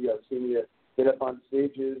country. I've seen you get up on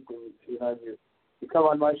stages, and you come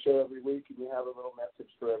on my show every week, and you have a little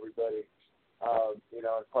message for everybody.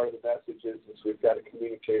 And part of the message is we've got to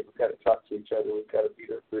communicate, we've got to talk to each other, we've got to be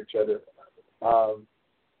there for each other.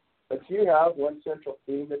 But do you have one central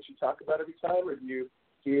theme that you talk about every time, or do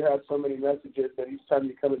you have so many messages that each time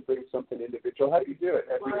you come and bring something individual? How do you do it?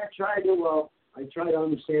 I try to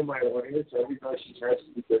understand my audience. Everybody has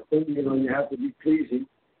to be different. You have to be pleasing.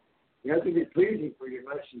 You have to be pleasing for your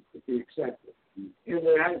message to be accepted. And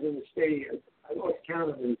there has been a stage. I lost count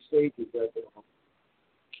of the stages that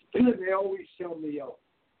they always tell me, "Oh,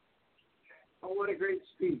 what a great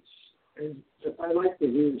speech!" And if I like to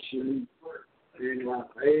hear shit, and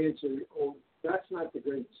I answer, "Oh, that's not the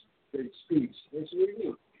great speech." They say, "What do you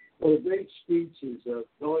mean?" Well, the great speech is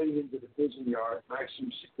going into the prison yard,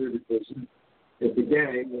 maximum security prison, with the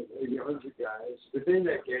gang of maybe 100 guys. Within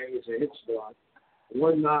that gang is a hit squad.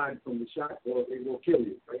 One nod from the shot call, they will kill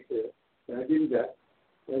you right there. And I do that.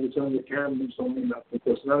 And it's on the cameras, don't mean nothing,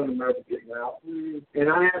 because none of them are ever getting out. And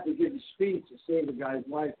I have to give a speech to save a guy's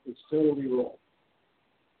life that's totally wrong.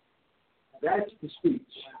 That's the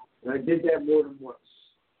speech. And I did that more than once.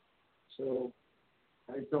 So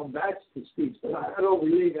I told them that's the speech. But I don't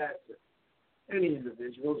relay that to any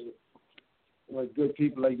individuals. Like good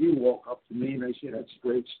people like you walk up to me and they say, "That's a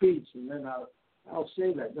great speech." And then I'll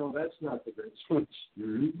say that. No, that's not the great speech.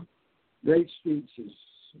 Mm-hmm. Great speech is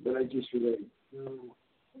that I just relayed.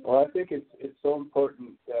 Well, I think it's so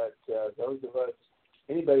important that those of us,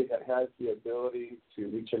 anybody that has the ability to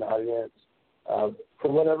reach an audience, for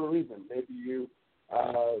whatever reason, maybe you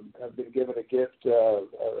have been given a gift of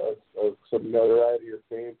some notoriety or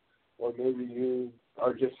fame, or maybe you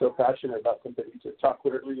are just so passionate about something to talk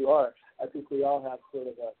whatever you are. I think we all have sort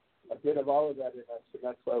of a bit of all of that in us, and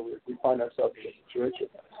that's why we find ourselves in this situation.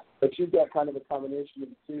 But you've got kind of a combination of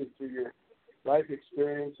the two through your life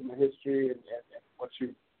experience and the history and what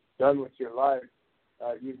you've done with your life.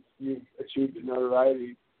 You've achieved a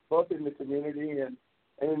notoriety both in the community and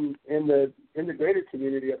in the greater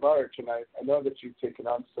community at large. And I know that you've taken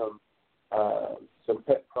on some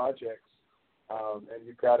pet projects, and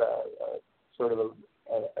you've got a sort of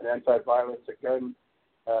an anti-violence gun,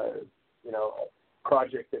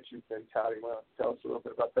 project that you've been touting. Want to tell us a little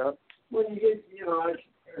bit about that? Well, you get,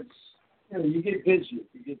 you get busy.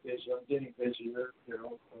 I'm getting busier.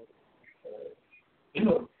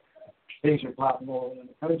 Things are popping all in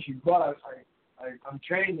the country. But I'm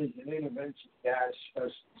trained as an intervention dash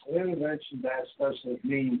specialist. An intervention dash specialist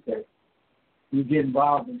means that you get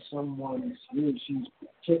involved in someone's, he or she's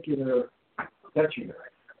particular detriment.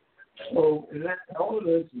 So all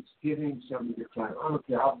it is giving somebody your time. I don't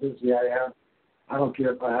care how busy I am. I don't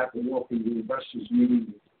care if I have to walk into the investors meeting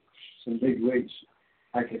with some big wigs.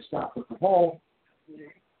 I can stop at the hall,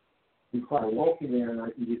 before I walk in there, and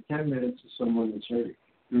I can get 10 minutes to someone that's hurting.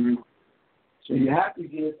 Mm-hmm. So you have to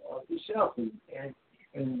get off yourself,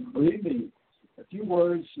 and believe me, a few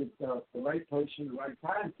words at the right person, the right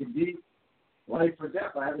time can be life or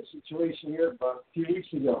death. I had a situation here about a few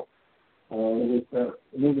weeks ago with an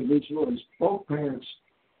individual. His both parents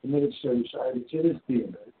committed suicide. It's in his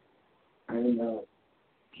DNA. And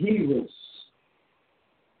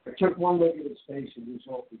I took one look at his face and he was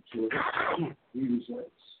open to it. He was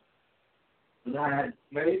like, and I had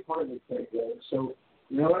many appointments that day. So,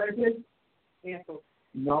 you know what I did? Cancel.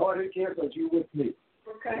 No, I didn't cancel. You with me.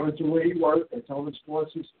 Okay. I went to where he worked. I told his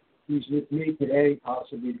bosses he's with me today,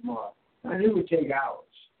 possibly tomorrow. I knew it would take hours.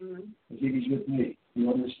 Mm-hmm. He's with me.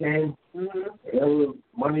 You understand? Mm-hmm. Whatever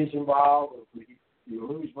money's involved, or if you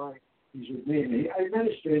lose money, he's with me. And I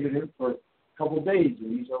administrated him for a couple of days,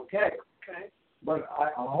 and he's okay. Okay. But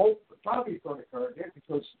I hope probably it's going to occur again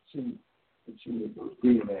because it's in the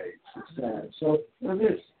DNA. It's sad. So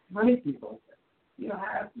there's many people. You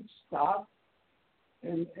have to stop,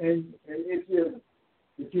 and if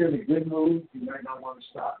you're in a good mood, you might not want to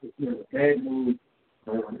stop. If you're in a bad mood,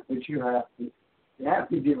 but you have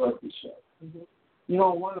to give up yourself. Mm-hmm. You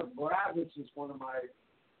know, Barabbas is one of my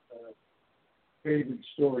favorite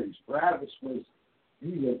stories. Barabbas was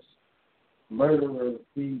murderer,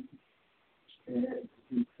 thief, and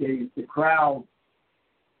the crowd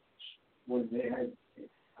when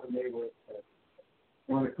they were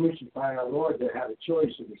want to crucify our Lord, they had a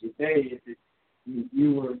choice. It was a day if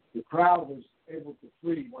the crowd was able to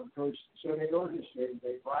free one person. So they orchestrated,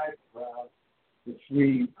 they bribed the crowd to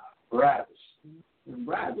free Barabbas. And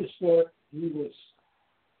Barabbas thought he was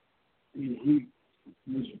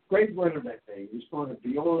a great winner that day. He was going to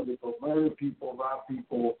be able to go murder people, rob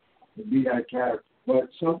people, and be that character. But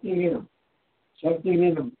something in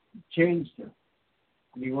him changed him,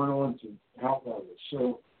 and he went on to help others.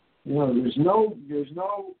 So, you know, there's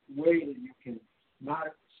no way that you can not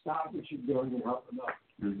stop what you're doing and help them out.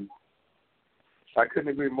 Mm-hmm. I couldn't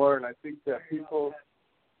agree more, and I think that people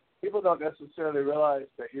don't necessarily realize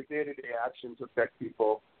that your day-to-day actions affect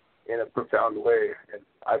people in a profound way. And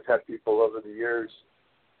I've had people over the years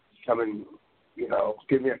come and, you know,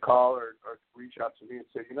 give me a call or reach out to me and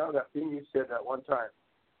say, you know, that thing you said that one time,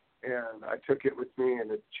 and I took it with me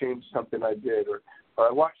and it changed something I did, or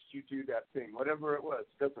I watched you do that thing, whatever it was.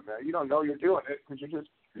 It doesn't matter. You don't know you're doing it because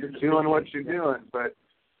you're doing what you're doing. But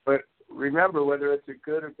remember, whether it's a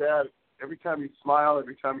good or bad, every time you smile,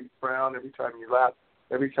 every time you frown, every time you laugh,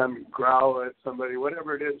 every time you growl at somebody,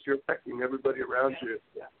 whatever it is, you're affecting everybody around you.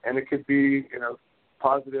 And it could be in a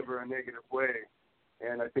positive or a negative way.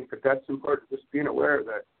 And I think that's important, just being aware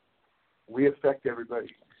that we affect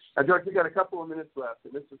everybody. Now, George, we got a couple of minutes left,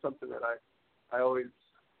 and this is something that I always,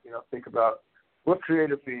 you know, think about. We're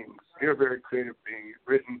creative beings. You're a very creative being. You've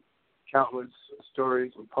written countless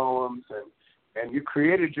stories and poems, and you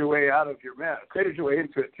created your way out of your mess. Created your way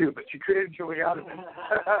into it, too, but you created your way out of it.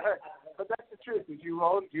 But that's the truth, is you've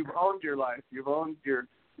owned your life. You've owned your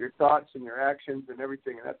thoughts and your actions and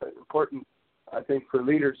everything, and that's important, I think, for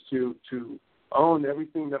leaders to own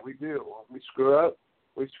everything that we do. When we screw up,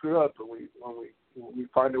 but when we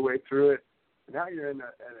find a way through it. Now you're in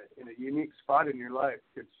a unique spot in your life.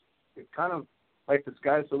 It's kind of like the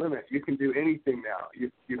sky's the limit. You can do anything now.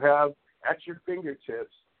 You have at your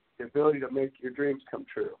fingertips the ability to make your dreams come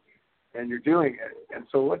true, and you're doing it. And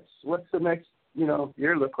so what's the next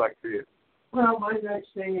year look like for you? Well, my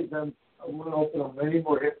next thing is I'm going to open up many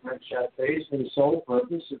more Hemp cafes for the sole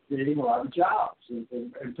purpose of creating a lot of jobs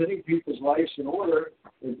and putting people's lives in order.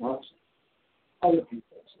 It helps other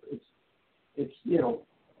people. It's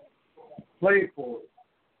play it forward.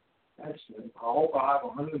 Excellent. I hope I have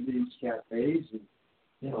 100 of these cafes and,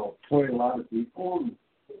 employ a lot of people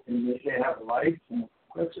and they have a life. And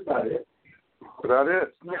that's about it. About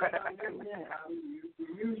it.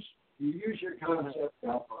 You use your concept to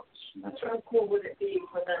help us. That's how cool would it be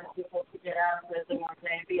for them people to get out of prison one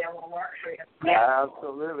day and be able to work for you?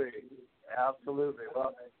 Absolutely.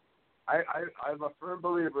 Well, I'm a firm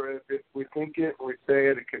believer if we think it, we say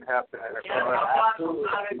it, it can happen. Absolutely.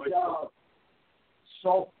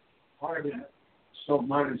 So-hearted,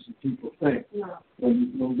 so-minded as people think. Yeah.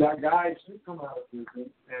 When we got guys who come out of prison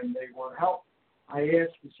and they want help, I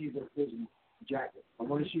ask to see their prison jacket. I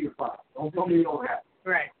want to see your file. Don't tell me you don't have it.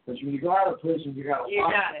 Right. Because when you go out of prison, you got a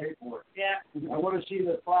lot of paperwork. Yeah. I want to see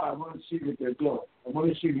the file. I want to see what they're doing. I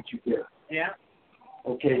want to see what you did. Yeah.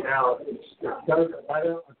 Okay, now,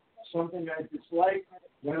 something I dislike,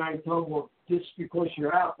 then I tell them, well, just because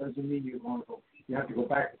you're out doesn't mean you're going to go. You have to go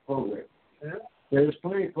back to program. Yeah. There's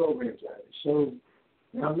plenty of programs out there. So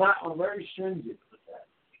I'm very stringent with that.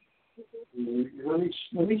 Let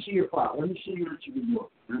me see your file. Let me see what you've been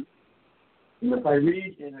doing. And if I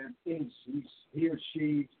read and I think he or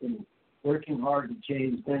she's been working hard to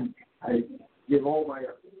change, then I give all my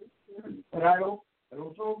effort. But I don't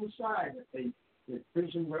throw them aside. If the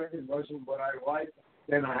prison record wasn't what I liked,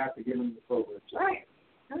 then I have to give them the programs. Right.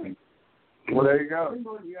 Well, there you go.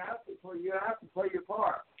 You have to play your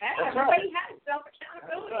part. Everybody has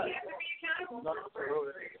self-accountability. You have to be accountable.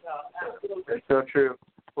 Absolutely. It's so true.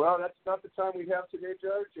 Well, that's not the time we have today,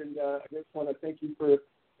 George, and I just want to thank you for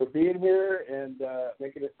being here and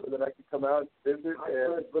making it so that I could come out and visit.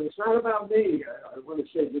 But it's not about me. I want to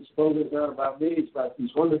say this program's not about me. It's about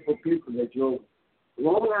these wonderful people that drove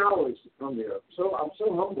long hours to come here. So I'm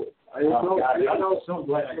so humbled. I didn't know so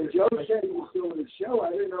glad. When Joe said he was doing the show,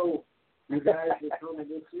 I didn't know you guys were coming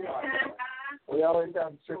this year. We always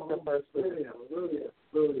have tricked up our spirit.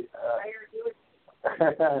 Really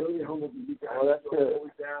humbled you guys. Well, that's good.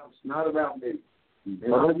 It's not about me.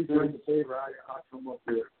 And I'll be doing the favor. I'll come up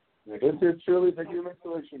here. This is truly the human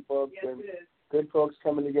solution, folks. Yes, and it is. Good folks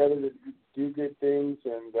coming together to do good things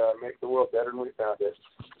and make the world better than we found it.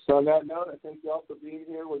 So on that note, I thank you all for being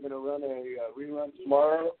here. We're going to run a rerun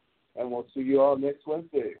tomorrow, and we'll see you all next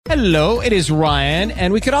Wednesday. Hello, it is Ryan,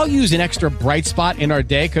 and we could all use an extra bright spot in our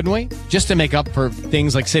day, couldn't we? Just to make up for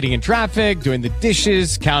things like sitting in traffic, doing the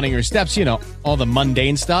dishes, counting your steps, all the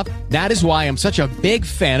mundane stuff. That is why I'm such a big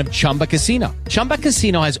fan of Chumba Casino. Chumba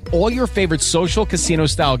Casino has all your favorite social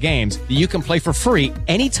casino-style games that you can play for free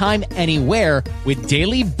anytime, anywhere with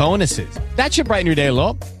daily bonuses. That should brighten your day a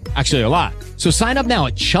little. Actually, a lot. So sign up now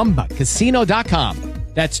at ChumbaCasino.com.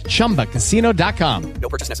 That's ChumbaCasino.com. No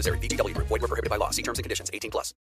purchase necessary. VGW Group. Void where prohibited by law. See terms and conditions. 18+.